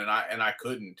it down, and I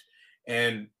couldn't.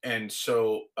 And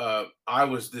so I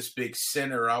was this big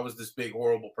sinner. I was this big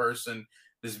horrible person,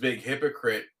 this big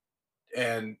hypocrite,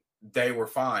 and they were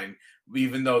fine,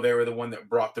 even though they were the one that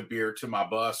brought the beer to my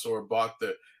bus or bought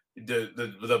the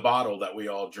bottle that we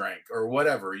all drank or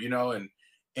whatever,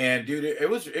 and dude,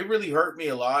 it really hurt me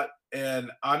a lot.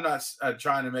 And I'm not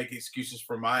trying to make excuses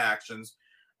for my actions.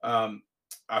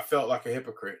 I felt like a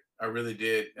hypocrite. I really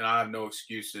did, and I have no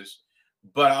excuses.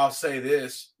 But I'll say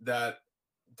this: that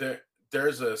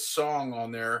there's a song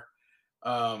on there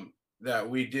that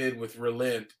we did with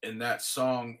Relent, and that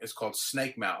song is called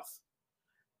Snake Mouth.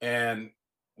 And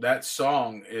that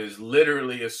song is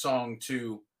literally a song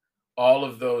to all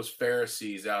of those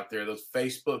Pharisees out there, those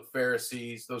Facebook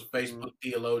Pharisees, those Facebook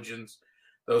theologians,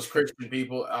 those Christian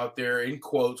people out there, in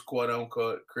quotes, quote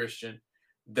unquote Christian,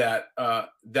 that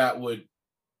would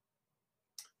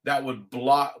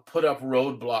put up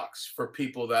roadblocks for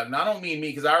people that, and I don't mean me,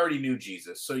 because I already knew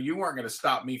Jesus. So you weren't going to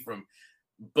stop me from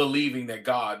believing that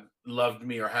God loved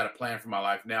me or had a plan for my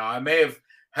life. Now, I may have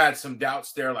had some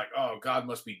doubts there, like, oh, God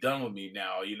must be done with me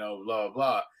now, blah,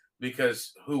 blah,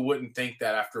 because who wouldn't think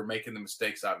that after making the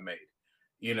mistakes I've made,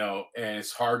 and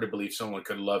it's hard to believe someone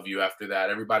could love you after that.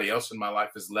 Everybody else in my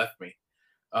life has left me,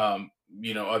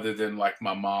 other than like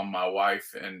my mom, my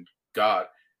wife, and God.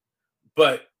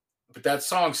 But that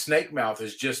song Snake Mouth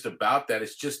is just about that.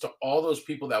 It's just to all those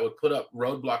people that would put up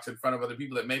roadblocks in front of other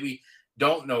people that maybe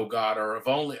don't know God, or have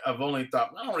only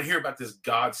thought, I don't want to hear about this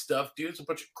God stuff, dude. It's a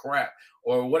bunch of crap,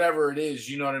 or whatever it is.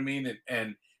 You know what I mean?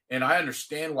 And I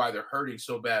understand why they're hurting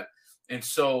so bad. And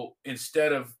so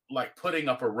instead of like putting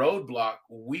up a roadblock,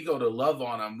 we go to love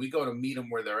on them. We go to meet them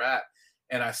where they're at.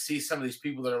 And I see some of these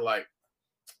people that are like,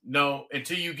 no,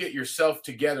 until you get yourself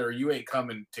together, you ain't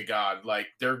coming to God. Like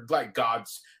they're like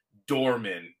God's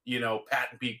doormen,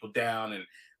 patting people down and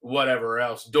whatever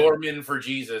else. Doorman for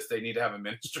Jesus. They need to have a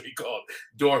ministry called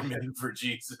Doorman for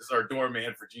Jesus, or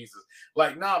Doorman for Jesus.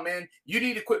 Like, nah, man, you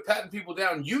need to quit patting people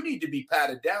down. You need to be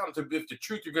patted down if the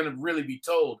truth are going to really be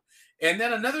told. And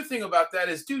then another thing about that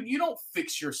is, dude, you don't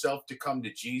fix yourself to come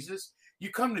to Jesus.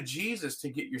 You come to Jesus to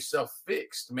get yourself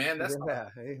fixed, man.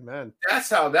 Amen.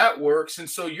 That's how that works. And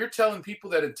so you're telling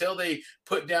people that until they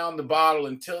put down the bottle,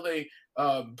 until they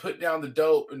put down the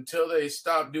dope, until they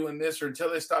stop doing this or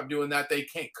until they stop doing that, they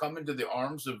can't come into the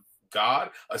arms of God,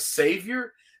 a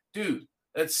savior. Dude,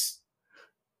 that's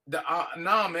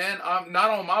nah, man, I'm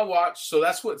not on my watch. So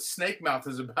that's what Snake Mouth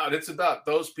is about. It's about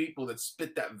those people that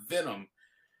spit that venom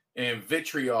and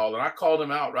vitriol. And I called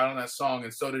him out right on that song,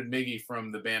 and so did Miggy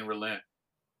from the band Relent.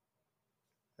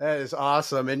 That is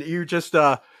awesome. And you just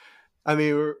I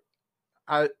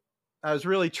was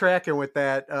really tracking with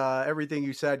that, everything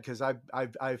you said, because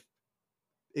I've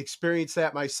experienced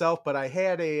that myself. But I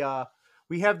had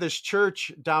we have this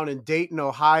church down in Dayton,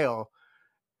 Ohio,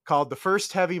 called the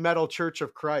First Heavy Metal Church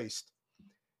of Christ,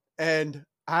 and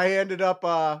I ended up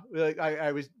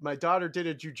my daughter did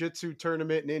a jiu-jitsu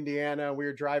tournament in Indiana, and we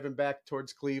were driving back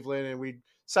towards Cleveland, and we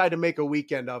decided to make a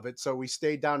weekend of it. So we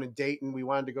stayed down in Dayton. We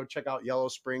wanted to go check out Yellow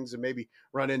Springs and maybe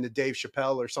run into Dave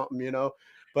Chappelle or something,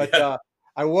 But yeah.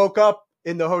 I woke up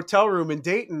in the hotel room in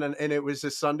Dayton, and it was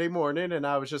a Sunday morning, and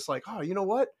I was just like, oh, you know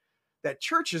what? That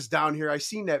church is down here. I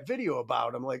seen that video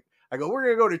about. I go, we're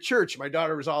going to go to church. My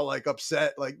daughter was all like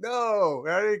upset, like, no,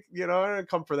 I didn't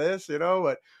come for this,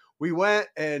 but we went,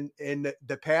 and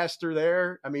the pastor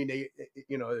there,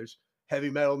 there's heavy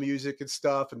metal music and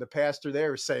stuff, and the pastor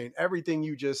there is saying everything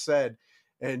you just said.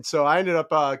 And so I ended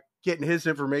up getting his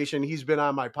information. He's been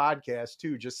on my podcast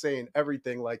too, just saying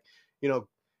everything, like,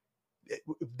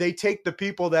 they take the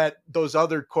people that those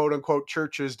other quote unquote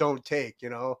churches don't take,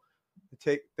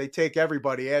 they take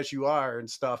everybody as you are and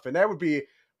stuff. And that would be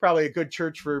probably a good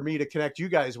church for me to connect you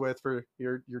guys with for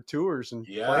your tours and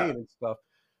playing and stuff,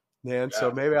 man. Yeah.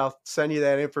 So maybe I'll send you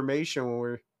that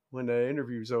information when the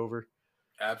interview's over.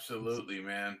 Absolutely,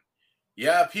 man.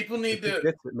 Yeah. People need to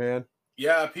get it, man.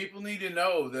 Yeah. People need to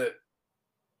know that,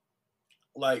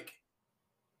 like,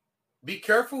 be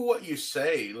careful what you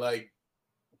say. Like,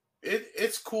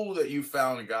 it's cool that you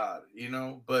found God,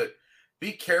 but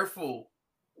be careful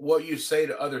what you say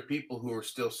to other people who are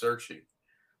still searching.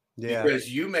 Yeah.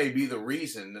 Because you may be the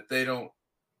reason that they don't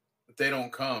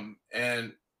come.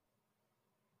 And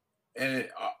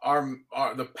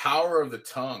the power of the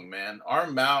tongue, man, our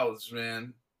mouths,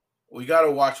 man, we got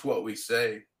to watch what we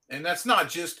say. And that's not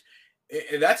just,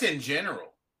 that's in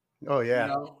general. Oh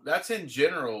yeah. That's in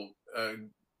general.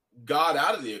 God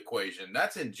out of the equation.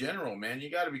 That's in general, man. You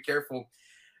got to be careful.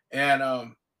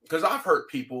 And because I've hurt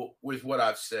people with what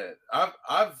I've said.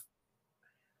 I've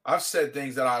said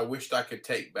things that I wished I could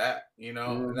take back,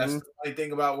 And that's the funny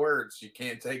thing about words. You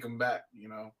can't take them back,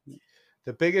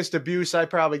 the biggest abuse I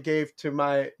probably gave to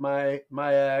my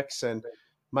ex and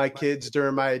my kids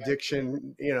during my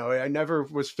addiction, I never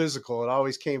was physical. It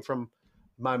always came from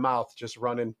my mouth, just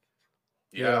running,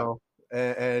 Yeah.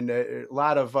 and a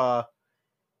lot of,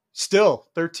 still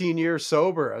 13 years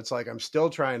sober. It's like, I'm still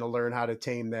trying to learn how to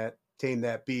tame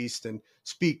that beast and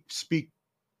speak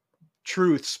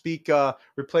truth,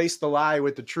 replace the lie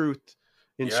with the truth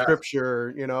in Yeah. scripture,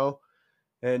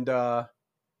 and,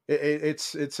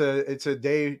 it's a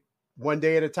day, one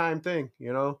day at a time thing,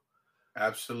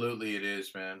 Absolutely, it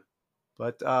is, man.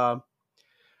 but,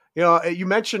 you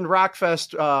mentioned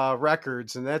Rockfest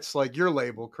Records, and that's like your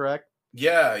label, correct?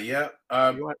 Yeah, yeah.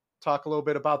 You want to talk a little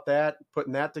bit about that,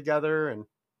 putting that together? And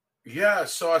Yeah,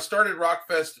 so I started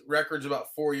Rockfest Records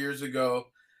about 4 years ago.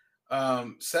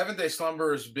 Seventh Day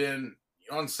Slumber has been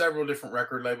on several different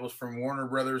record labels, from Warner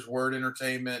Brothers, Word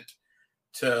Entertainment,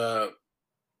 to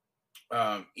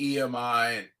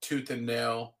EMI and Tooth and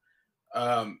Nail,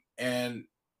 and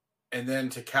then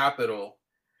to Capitol.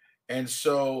 And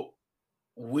so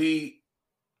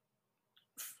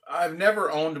I've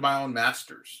never owned my own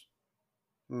masters.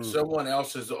 Someone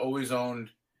else has always owned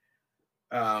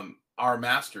our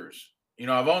masters.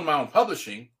 I've owned my own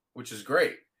publishing, which is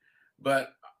great,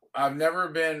 but I've never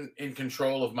been in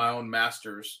control of my own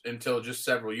masters until just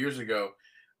several years ago,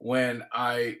 when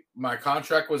my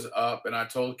contract was up and I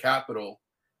told Capitol,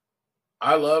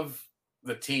 I love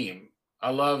the team.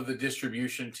 I love the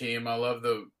distribution team. I love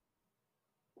the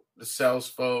sales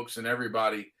folks and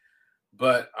everybody,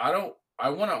 but I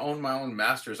want to own my own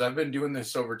masters. I've been doing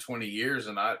this over 20 years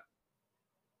and I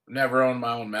never owned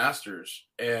my own masters.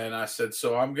 And I said,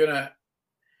 so I'm going to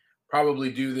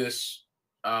probably do this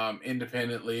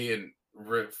independently and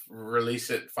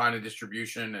release it, find a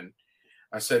distribution. And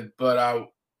I said, but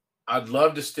I'd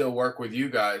love to still work with you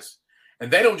guys.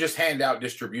 And they don't just hand out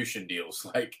distribution deals.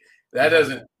 Like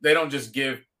that they don't just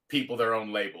give people their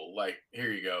own label. Like,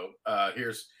 here you go.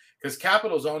 Because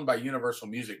Capitol's owned by Universal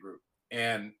Music Group,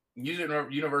 and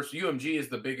Universal UMG is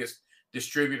the biggest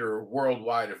distributor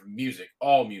worldwide of music,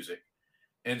 all music.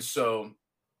 And so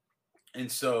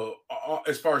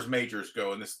as far as majors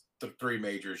go, and the three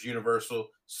majors, Universal,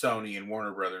 Sony, and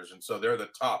Warner Brothers. And so they're the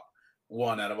top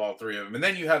one out of all three of them. And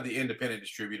then you have the independent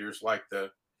distributors like the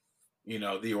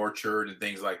Orchard and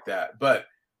things like that. But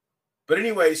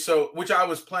anyway, so, which I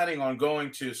was planning on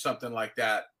going to something like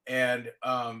that. And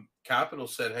Capitol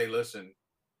said, hey, listen,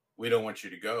 we don't want you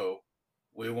to go.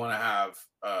 We want to have,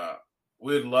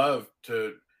 we'd love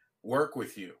to work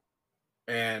with you.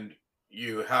 And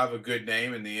you have a good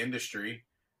name in the industry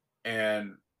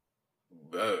and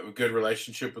a good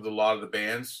relationship with a lot of the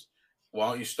bands. Why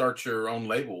don't you start your own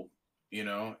label,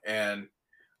 And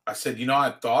I said,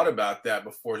 I thought about that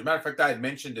before. As a matter of fact, I had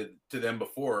mentioned it to them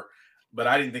before, but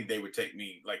I didn't think they would take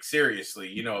me like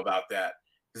seriously, about that,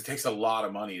 because it takes a lot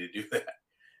of money to do that.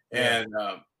 Yeah.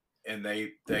 And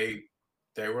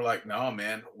they were like, no,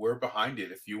 man, we're behind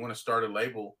it. If you want to start a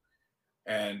label.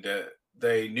 And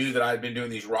they knew that I'd been doing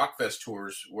these Rockfest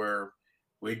tours where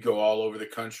we'd go all over the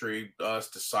country, us,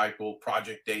 Disciple,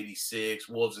 Project 86,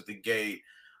 Wolves at the Gate,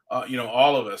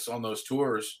 all of us on those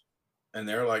tours. And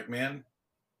they're like, man,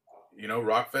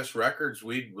 Rockfest Records,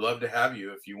 we'd love to have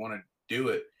you if you want to do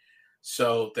it.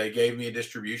 So they gave me a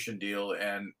distribution deal,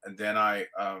 and then I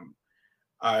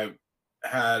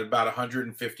had about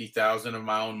 150,000 of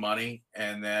my own money,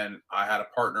 and then I had a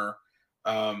partner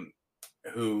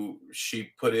who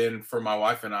she put in for my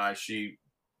wife and I. She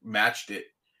matched it,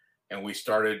 and we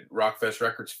started Rockfest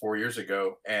Records 4 years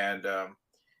ago. And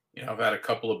I've had a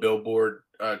couple of Billboard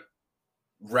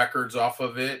records off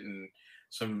of it, and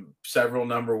several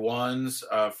number ones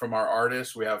from our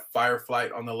artists. We have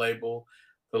Fireflight on the label,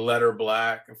 The Letter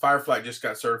Black, and Fireflight just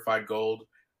got certified gold.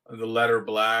 The Letter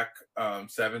Black,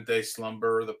 Seventh Day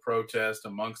Slumber, The Protest,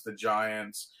 Amongst the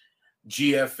Giants,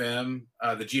 GFM,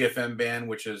 the GFM band,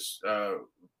 which is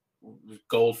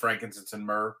Gold, Frankincense, and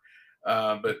Myrrh.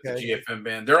 But the GFM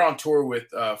band, they're on tour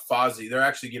with Fozzy. They're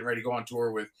actually getting ready to go on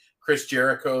tour with Chris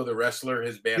Jericho, the wrestler,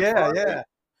 his band. Yeah.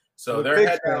 So they're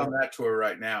heading on that tour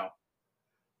right now.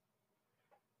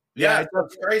 Yeah,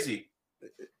 it's crazy.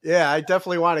 Yeah, I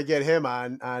definitely want to get him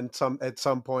on at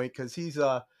some point, because he's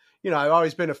I've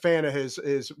always been a fan of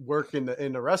his work in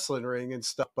the wrestling ring and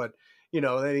stuff, but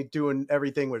then he's doing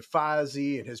everything with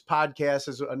Fozzy, and his podcast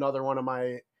is another one of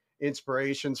my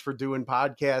inspirations for doing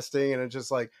podcasting. And it's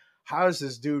just like, how does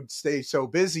this dude stay so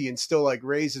busy and still like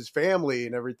raise his family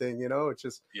and everything? It's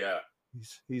just, yeah,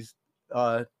 he's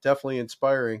definitely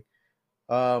inspiring.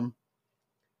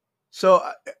 So,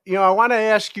 I want to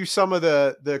ask you some of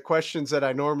the questions that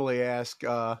I normally ask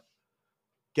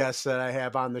guests that I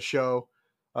have on the show.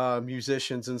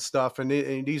 musicians and stuff, and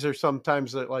these are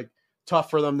sometimes like tough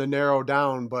for them to narrow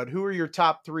down. But who are your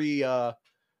top three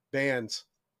bands?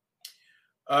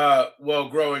 Well,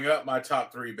 growing up, my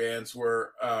top three bands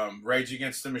were Rage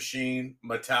Against the Machine,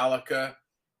 Metallica,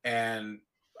 and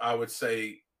I would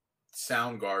say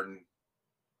Soundgarden.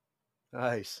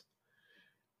 Nice.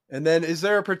 And then, is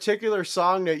there a particular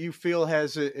song that you feel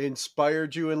has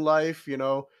inspired you in life? You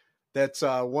know, that's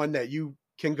one that you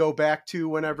can go back to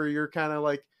whenever you're kind of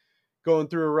like going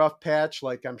through a rough patch,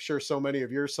 like I'm sure so many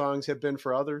of your songs have been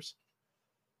for others.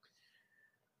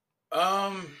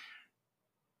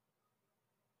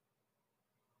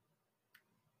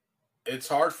 It's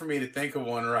hard for me to think of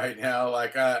one right now.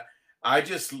 Like I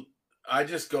just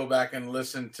go back and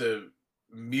listen to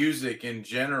music in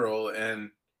general,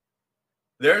 and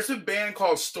there's a band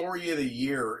called Story of the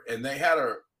Year, and they had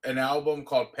an album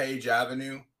called Page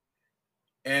Avenue.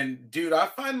 And dude, I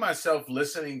find myself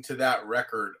listening to that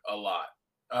record a lot.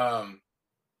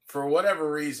 For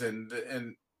whatever reason,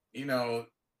 and you know,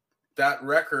 that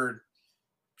record,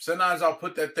 sometimes I'll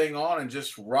put that thing on and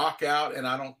just rock out, and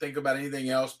I don't think about anything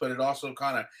else, but it also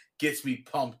kind of gets me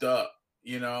pumped up,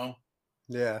 you know?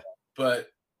 Yeah. But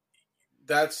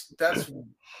that's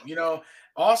you know,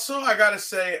 also I gotta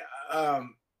say,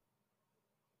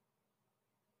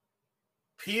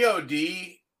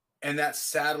 POD and that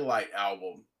Satellite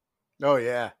album. Oh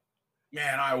yeah.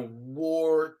 Man, I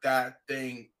wore that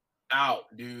thing out,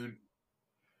 dude.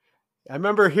 I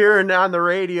remember hearing on the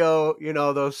radio, you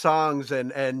know, those songs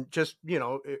and just, you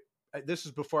know, this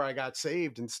is before I got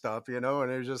saved and stuff, you know,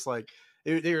 and it was just like,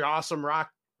 they're awesome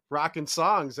rocking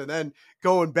songs. And then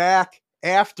going back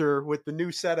after with the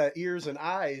new set of ears and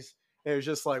eyes, it was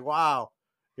just like, wow,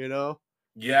 you know?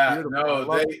 Yeah, Beautiful.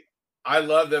 no, I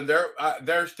love them.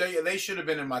 They should have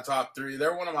been in my top three.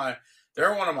 They're one of my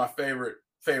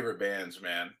favorite bands,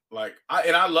 man. Like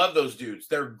I love those dudes.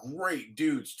 They're great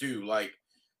dudes too. Like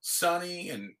Sonny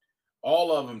and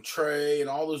all of them, Trey and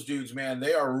all those dudes, man,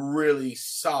 they are really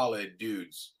solid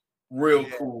dudes. Real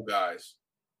cool guys.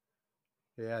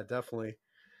 Yeah, definitely.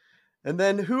 And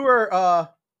then who are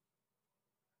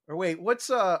or wait, what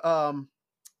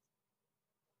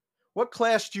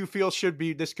class do you feel should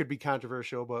be, this could be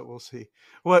controversial, but we'll see.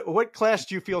 What class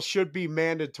do you feel should be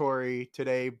mandatory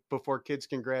today before kids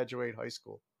can graduate high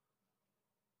school?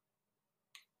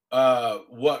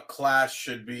 What class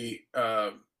should be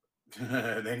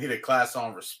they need a class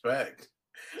on respect.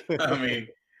 I mean,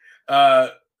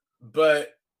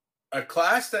 but a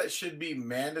class that should be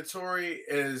mandatory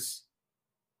is,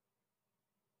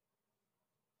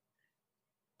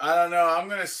 I don't know.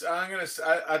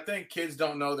 I think kids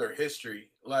don't know their history.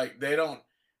 Like they don't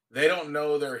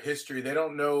know their history. They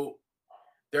don't know,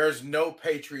 there's no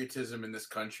patriotism in this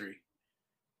country.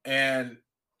 And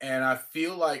I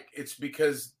feel like it's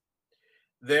because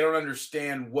they don't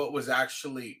understand what was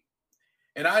actually,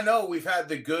 and I know we've had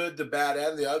the good, the bad,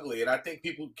 and the ugly. And I think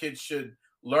kids should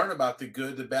learn about the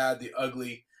good, the bad, the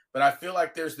ugly. But I feel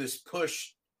like there's this push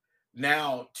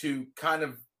now to kind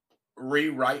of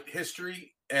rewrite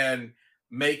history and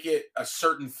make it a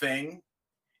certain thing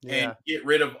and get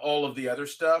rid of all of the other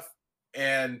stuff.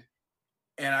 And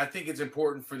I think it's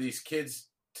important for these kids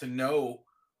to know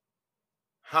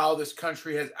how this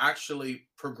country has actually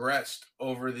progressed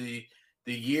over the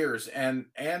years, and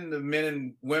the men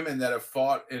and women that have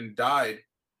fought and died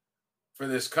for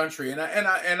this country. And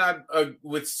I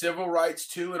with civil rights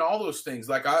too, and all those things.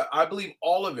 Like I believe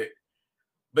all of it,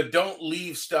 but don't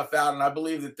leave stuff out. And I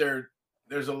believe that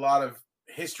there's a lot of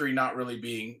history not really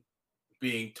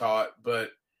being taught.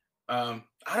 But I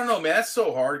don't know, man. That's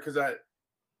so hard because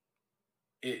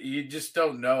you just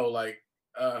don't know. Like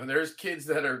there's kids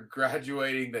that are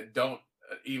graduating that don't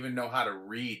even know how to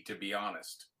read, to be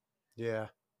honest. Yeah.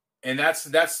 And that's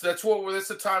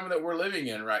the time that we're living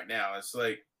in right now. It's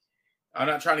like, I'm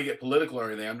not trying to get political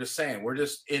or anything. I'm just saying we're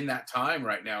just in that time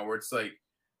right now where it's like,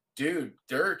 dude,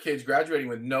 there are kids graduating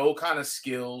with no kind of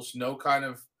skills, no kind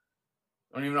of,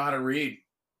 don't even know how to read.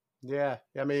 Yeah.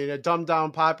 I mean, a dumbed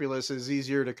down populace is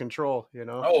easier to control, you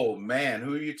know? Oh man,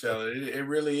 who are you telling? It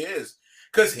really is.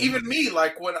 Because even me,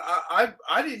 like when I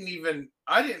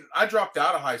dropped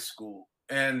out of high school,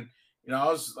 and you know,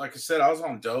 I was, like I said, I was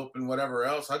on dope and whatever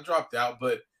else. I dropped out,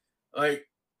 but like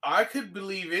I could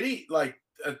believe any, like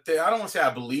I don't want to say I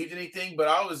believed anything, but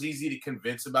I was easy to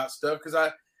convince about stuff because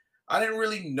I didn't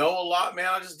really know a lot, man.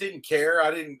 I just didn't care. I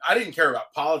didn't care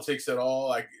about politics at all.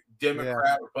 Like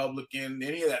Democrat, Republican,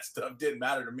 any of that stuff didn't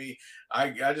matter to me. I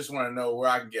just want to know where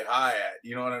I can get high at,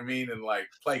 you know what I mean, and like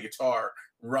play guitar,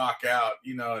 rock out,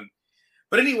 you know.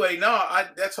 But anyway, no,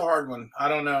 that's a hard one. I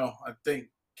don't know. I think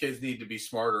kids need to be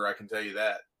smarter. I can tell you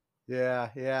that. Yeah.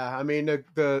 Yeah. I mean,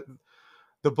 the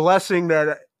blessing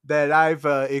that I've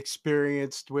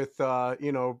experienced with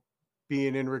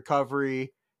being in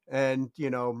recovery, and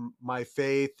my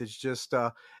faith is just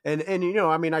and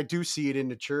I mean, I do see it in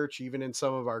the church, even in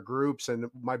some of our groups, and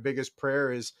my biggest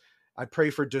prayer is I pray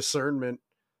for discernment,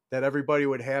 that everybody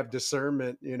would have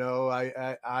discernment.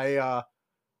 I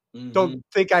don't Hmm.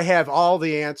 think I have all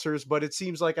the answers, but it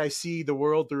seems like I see the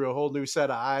world through a whole new set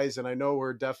of eyes, and I know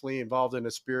we're definitely involved in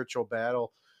a spiritual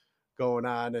battle going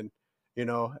on. And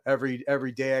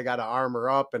every day I got to armor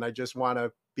up, and I just want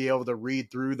to be able to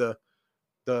read through the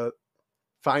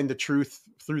find the truth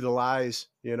through the lies,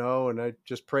 and I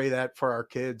just pray that for our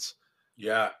kids,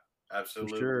 Yeah, for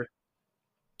absolutely. sure.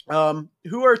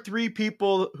 Who are three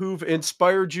people who've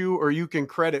inspired you, or you can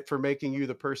credit for making you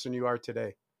the person you are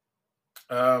today?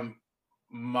 Um,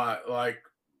 my like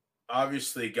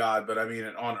obviously God, but I mean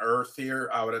on earth here,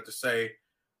 I would have to say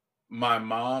my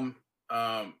mom,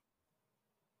 um,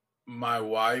 my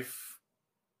wife,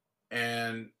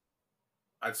 and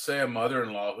I'd say a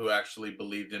mother-in-law who actually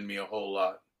believed in me a whole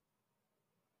lot.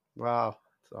 Wow,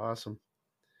 it's awesome.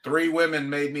 Three women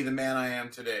made me the man I am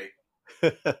today.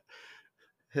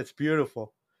 It's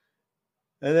beautiful.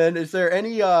 And then, is there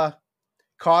any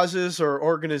causes or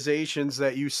organizations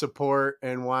that you support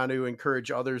and want to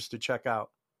encourage others to check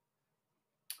out?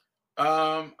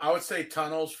 I would say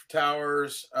Tunnels for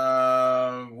Towers,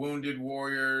 Wounded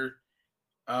Warrior.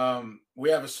 We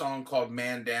have a song called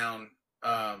 "Man Down."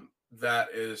 That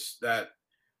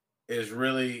is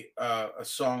really a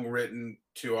song written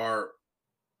to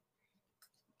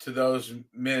those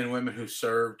men and women who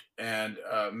served. And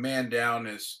 "Man Down"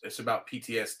 is it's about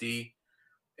PTSD.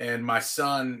 And my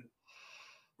son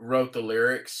wrote the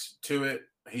lyrics to it.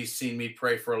 He's seen me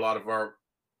pray for a lot of our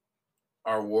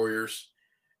warriors,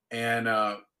 and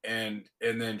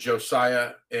then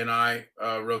Josiah and I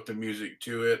wrote the music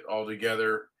to it all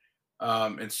together.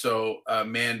 And so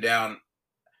 "Man Down,"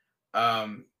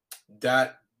 um,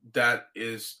 that that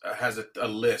is has a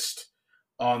list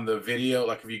on the video.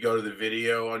 Like if you go to the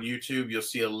video on YouTube, you'll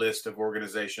see a list of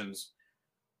organizations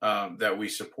that we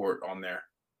support on there.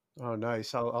 Oh,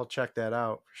 nice. I'll check that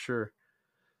out for sure.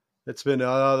 It's been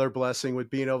another blessing with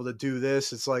being able to do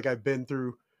this. It's like I've been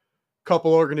through a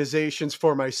couple organizations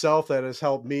for myself that has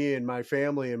helped me and my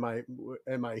family and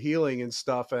my healing and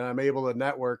stuff, and I'm able to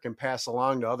network and pass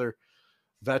along to other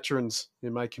veterans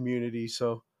in my community.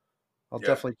 So I'll Yeah.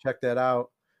 definitely check that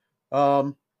out.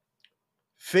 Um,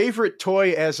 Favorite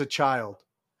toy as a child?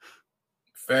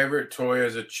 Favorite toy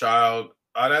as a child,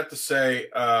 I'd have to say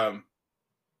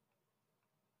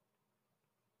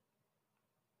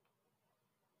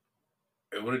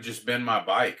it would have just been my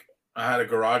bike. I had a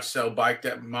garage sale bike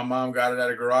that my mom got it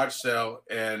at a garage sale,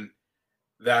 and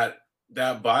that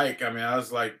that bike. I mean, I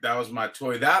was like, that was my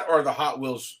toy. That or the Hot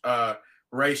Wheels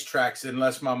racetracks,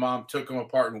 unless my mom took them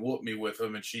apart and whooped me with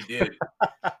them, and she did.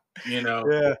 You know,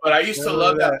 Yeah, but I I used to remember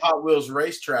love that that. Hot Wheels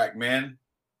racetrack, man.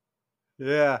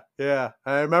 Yeah, yeah.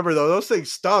 I remember those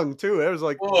things stung too. It was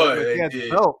like Boy, my they dad's did.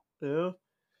 belt,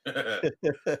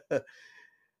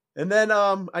 And then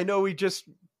I know we just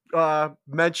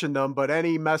mentioned them, but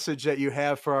any message that you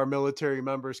have for our military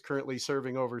members currently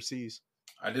serving overseas?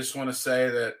 I just want to say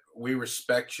that we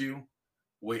respect you.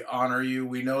 We honor you.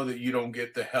 We know that you don't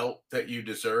get the help that you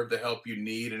deserve, the help you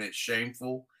need, and it's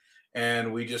shameful.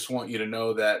 And we just want you to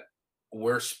know that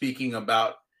we're speaking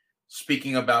about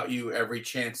you every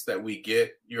chance that we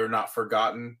get. You're not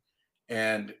forgotten.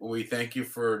 And we thank you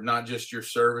for not just your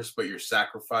service, but your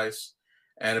sacrifice.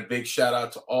 And a big shout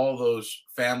out to all those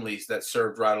families that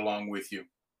served right along with you.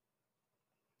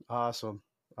 Awesome.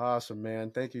 Awesome,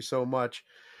 man. Thank you so much.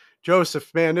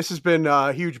 Joseph, man, this has been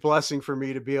a huge blessing for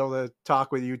me to be able to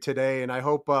talk with you today. And I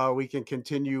hope we can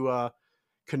continue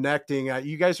connecting.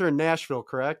 You guys are in Nashville,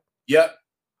 correct? Yep.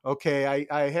 Okay.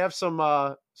 I have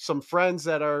some friends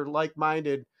that are like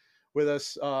minded with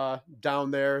us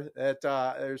down there. That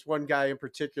there's one guy in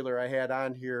particular I had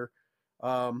on here.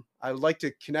 I'd like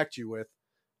to connect you with.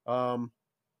 Um,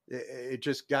 it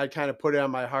just God kind of put it on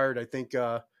my heart. I think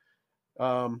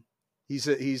um, he's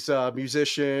a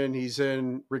musician. He's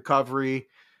in recovery,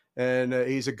 and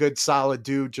he's a good, solid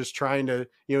dude. Just trying to,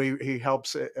 he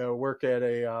helps work at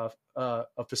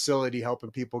a facility, helping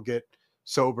people get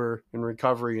sober and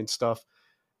recovery and stuff.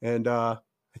 And I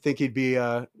think he'd be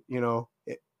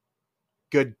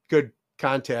good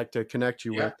contact to connect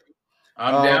you Yeah. with.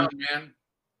 I'm down, Um, man.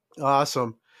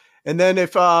 Awesome. And then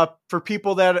if for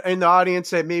people that are in the audience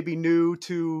that may be new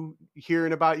to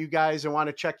hearing about you guys and want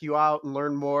to check you out and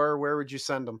learn more, where would you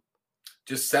send them?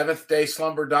 Just seventh day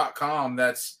slumber.com.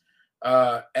 That's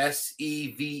SEVENTH.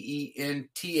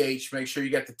 Make sure you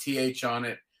got the TH on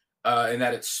it, and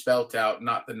that it's spelt out,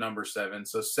 not the number 7.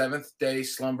 So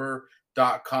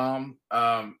seventhdayslumber.com.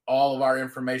 All of our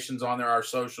information's on there, our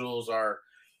socials,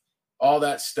 all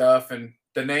that stuff. And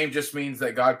the name just means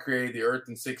that God created the earth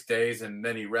in 6 days, and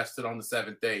then he rested on the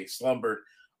 7th day, slumbered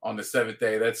on the 7th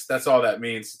day. That's all that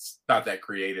means. It's not that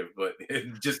creative, but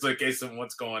just in case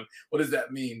someone's going, what does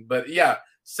that mean? But yeah,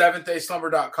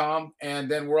 seventhdayslumber.com.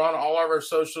 And then we're on all of our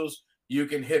socials. You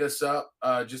can hit us up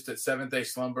just at 7th Day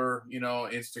Slumber,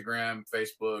 Instagram,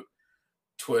 Facebook,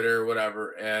 Twitter,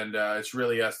 whatever. And it's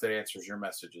really us that answers your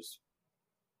messages.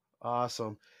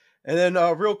 Awesome. And then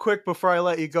real quick before I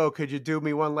let you go, could you do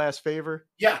me one last favor?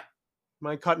 Yeah.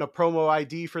 Mind cutting a promo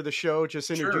ID for the show? Just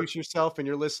introduce yourself, and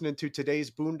you're listening to today's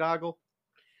Boondoggle.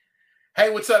 Hey,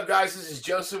 what's up, guys? This is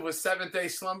Joseph with 7th Day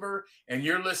Slumber, and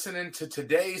you're listening to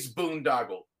today's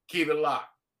Boondoggle. Keep it locked.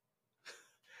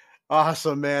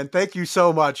 Awesome, man. Thank you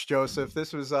so much, Joseph.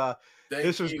 This was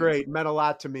great. It meant a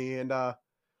lot to me, and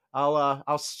I'll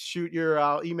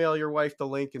email your wife the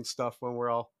link and stuff when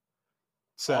we're all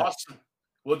set. Awesome.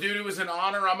 Well, dude, it was an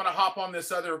honor. I'm going to hop on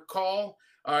this other call.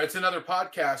 It's another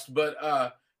podcast, but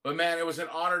man, it was an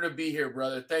honor to be here,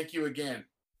 brother. Thank you again.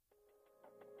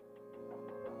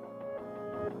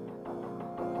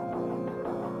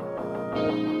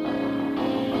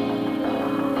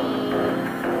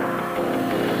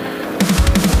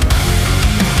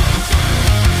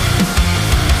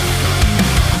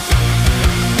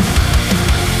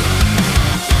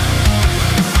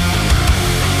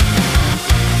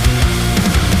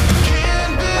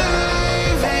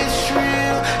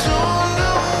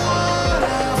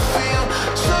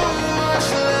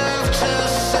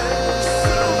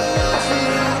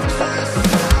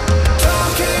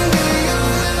 Talking to your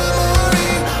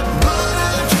memory.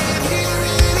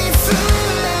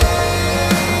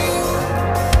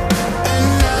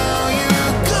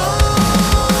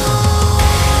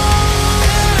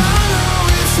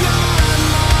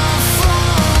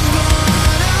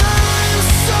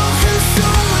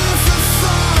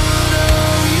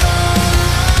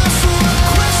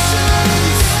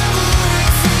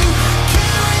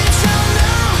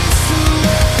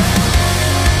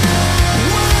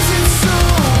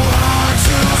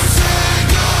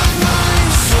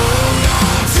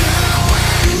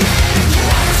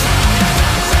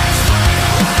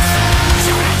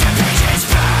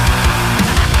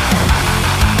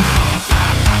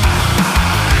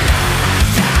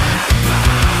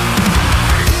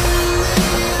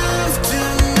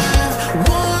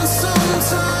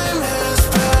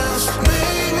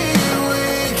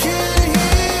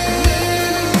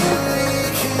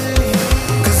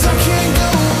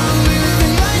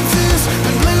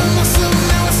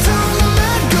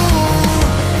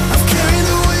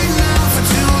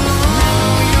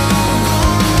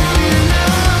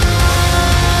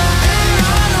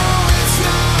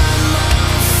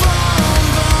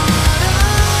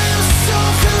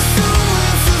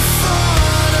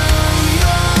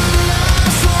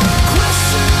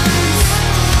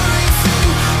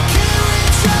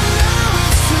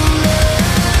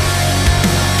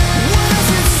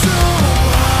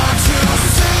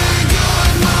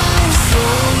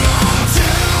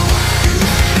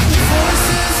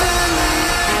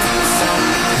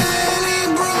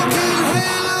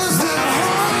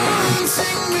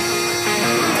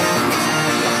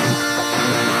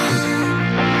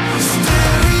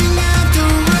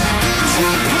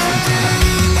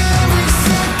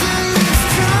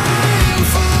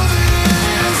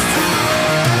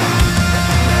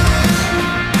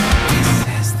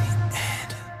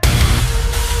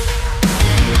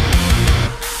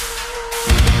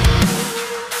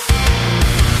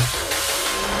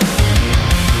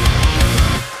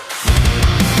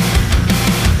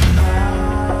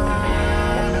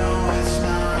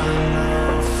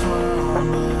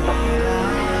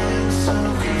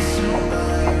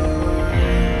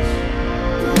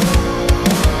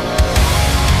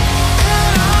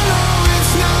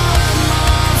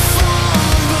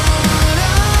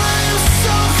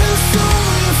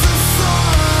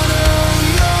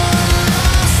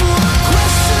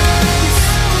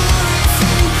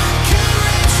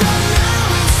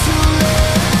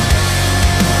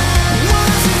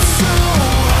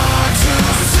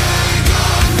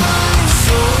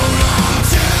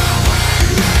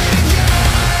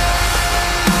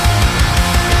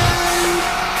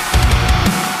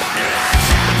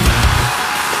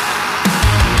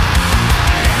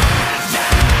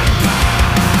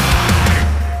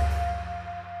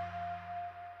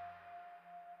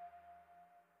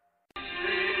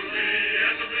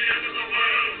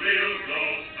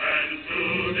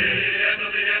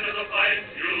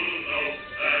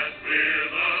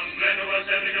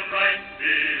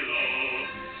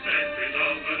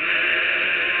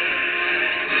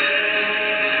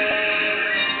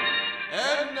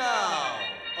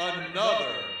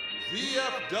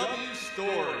 VFW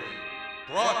Story,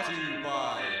 brought to you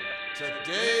by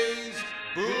Today's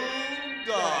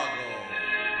Boondoggle.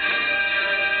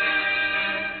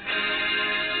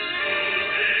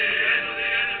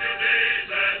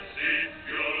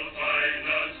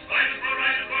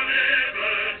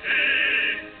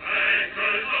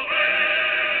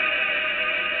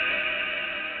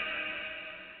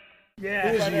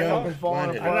 Yeah, Who's the young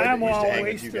blonde and I'm all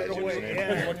wasted away.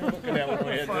 Yeah.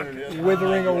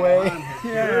 Withering away.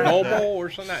 Yeah. Noble or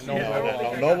something?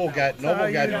 Noble got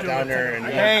down there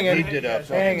and he did a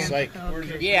fucking psych.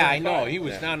 Yeah, I know. He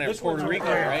was down there in Puerto Rico,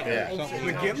 right? Yeah.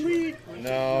 McGinley?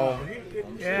 No.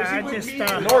 Yeah, I just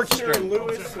Nordstrom.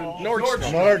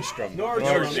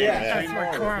 Yeah, that's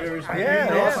my car.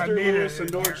 Yeah, Lewis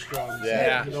and Nordstrom.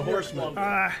 Yeah. The Horseman.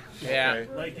 Yeah.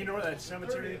 Like, you know where that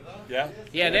cemetery? Yeah,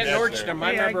 that Nordstrom.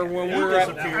 I remember when we were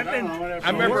at,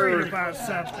 I've been worried about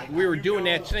something. we were doing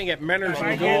that thing at Menors If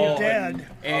I and get Gold, dead,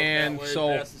 and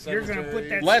so you're going to put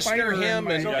that Lester, spider in him,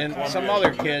 my- and some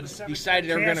other kids decided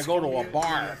they were going to go to a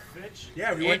bar.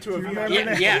 Yeah, we went to a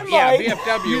Yeah,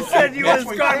 VFW. You said you was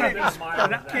That's going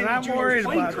to, and I'm worried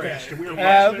about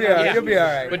that. You'll be all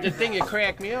right. But the thing that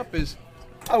cracked me up is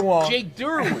I won't. Jake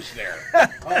Durr was there,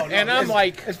 and I'm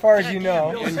like, As far as you know.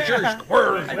 and Jerks,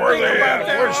 where's they at?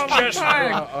 Where's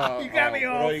Chester? You got me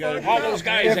all All those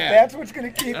guys If at? that's what's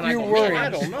going to keep And I you go, worried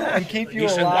man, I don't know. and keep you He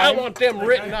said, well, I alive. want them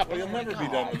written up. You'll never be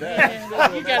done with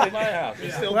that. You got it. Well,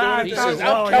 He I says, thought,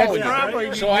 I'll well, tell probably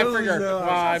you. So I lose, figured, well,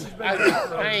 I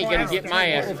ain't going to get my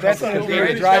ass. If that's They going to be were a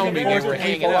telling driving me they force were to keep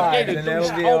hanging up. They alive, then didn't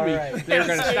that'll be tell all me right. they were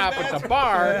going to stop at the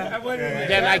bar.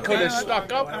 Then I could have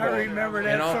stuck up for I them, remember you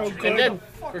that know? so good. And then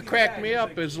what cracked me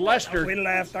up is We Lester.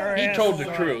 laughed our He asses told the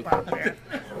off truth. about that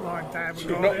a long time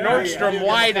ago. Nordstrom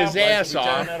lied his ass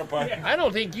off. I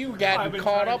don't think you got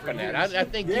caught up in that. I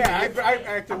think I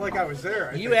acted like I was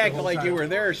there. you acted like you were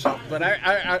there or something. But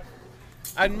I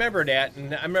remember that,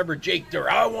 and I remember Jake Durr.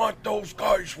 I want those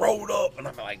guys rolled up, and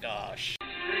I'm like, gosh.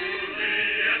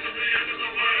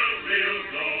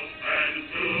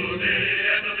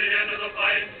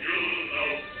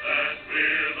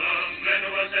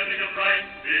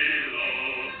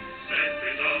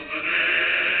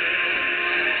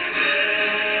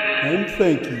 And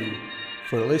thank you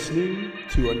for listening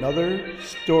to another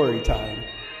story time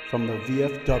from the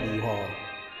VFW Hall,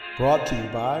 brought to you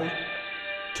by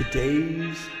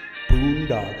Today's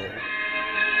Boondoggle.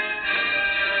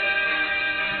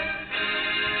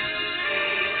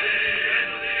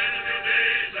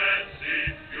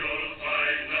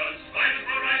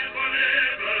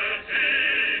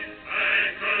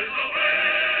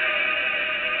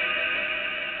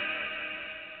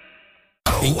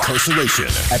 Incarceration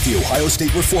at the Ohio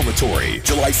State Reformatory,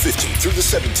 July 15th through the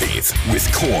 17th, with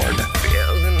Korn.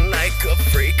 Feeling like a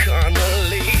freak on a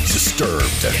leash.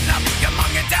 Disturbed.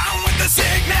 Among it down with the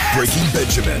sickness. Breaking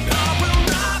Benjamin.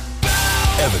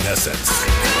 Evanescence.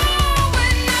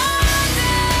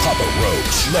 Papa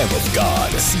Roach, Lamb of God,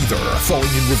 Seether, Falling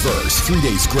in Reverse, 3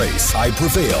 Days Grace, I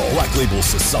Prevail, Black Label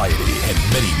Society, and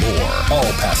many more. All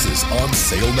passes on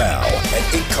sale now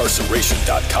at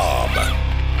incarceration.com.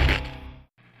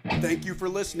 Thank you for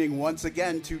listening once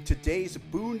again to today's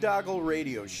Boondoggle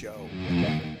Radio Show.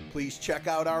 Please check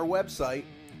out our website,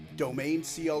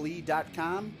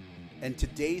 domaincle.com and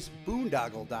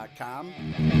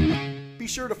todaysboondoggle.com. Be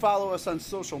sure to follow us on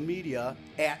social media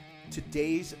at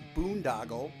Today's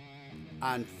Boondoggle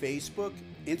on Facebook,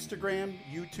 Instagram,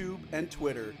 YouTube, and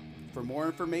Twitter for more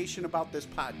information about this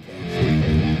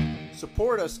podcast.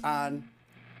 Support us on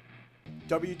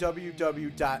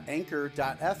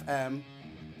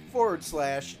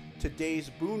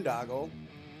www.anchor.fm/Today's Boondoggle,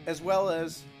 as well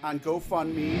as on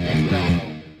GoFundMe and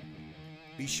Venmo.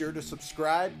 Be sure to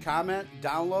subscribe, comment,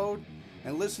 download,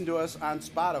 and listen to us on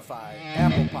Spotify,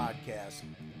 Apple Podcasts,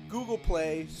 Google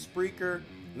Play, Spreaker,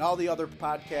 and all the other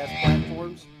podcast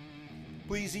platforms.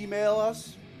 Please email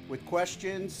us with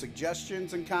questions,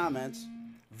 suggestions, and comments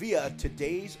via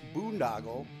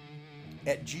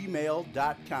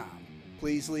todaysboondoggle@gmail.com.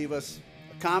 Please leave us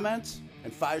comments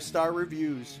and 5-star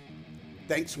reviews.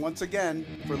 Thanks once again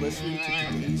for listening to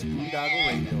today's Boondoggle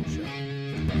Radio Show.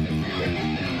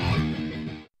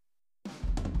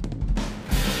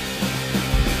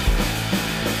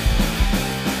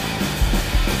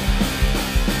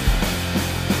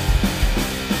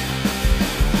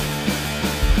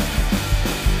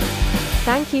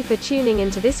 Thank you for tuning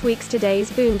into this week's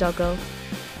Today's Boondoggle.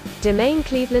 Domain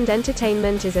Cleveland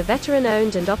Entertainment is a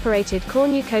veteran-owned and operated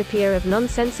cornucopia of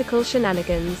nonsensical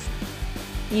shenanigans.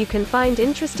 You can find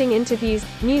interesting interviews,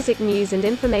 music news and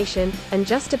information, and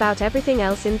just about everything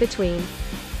else in between.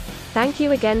 Thank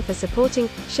you again for supporting,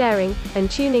 sharing,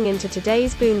 and tuning into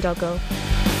today's Boondoggle.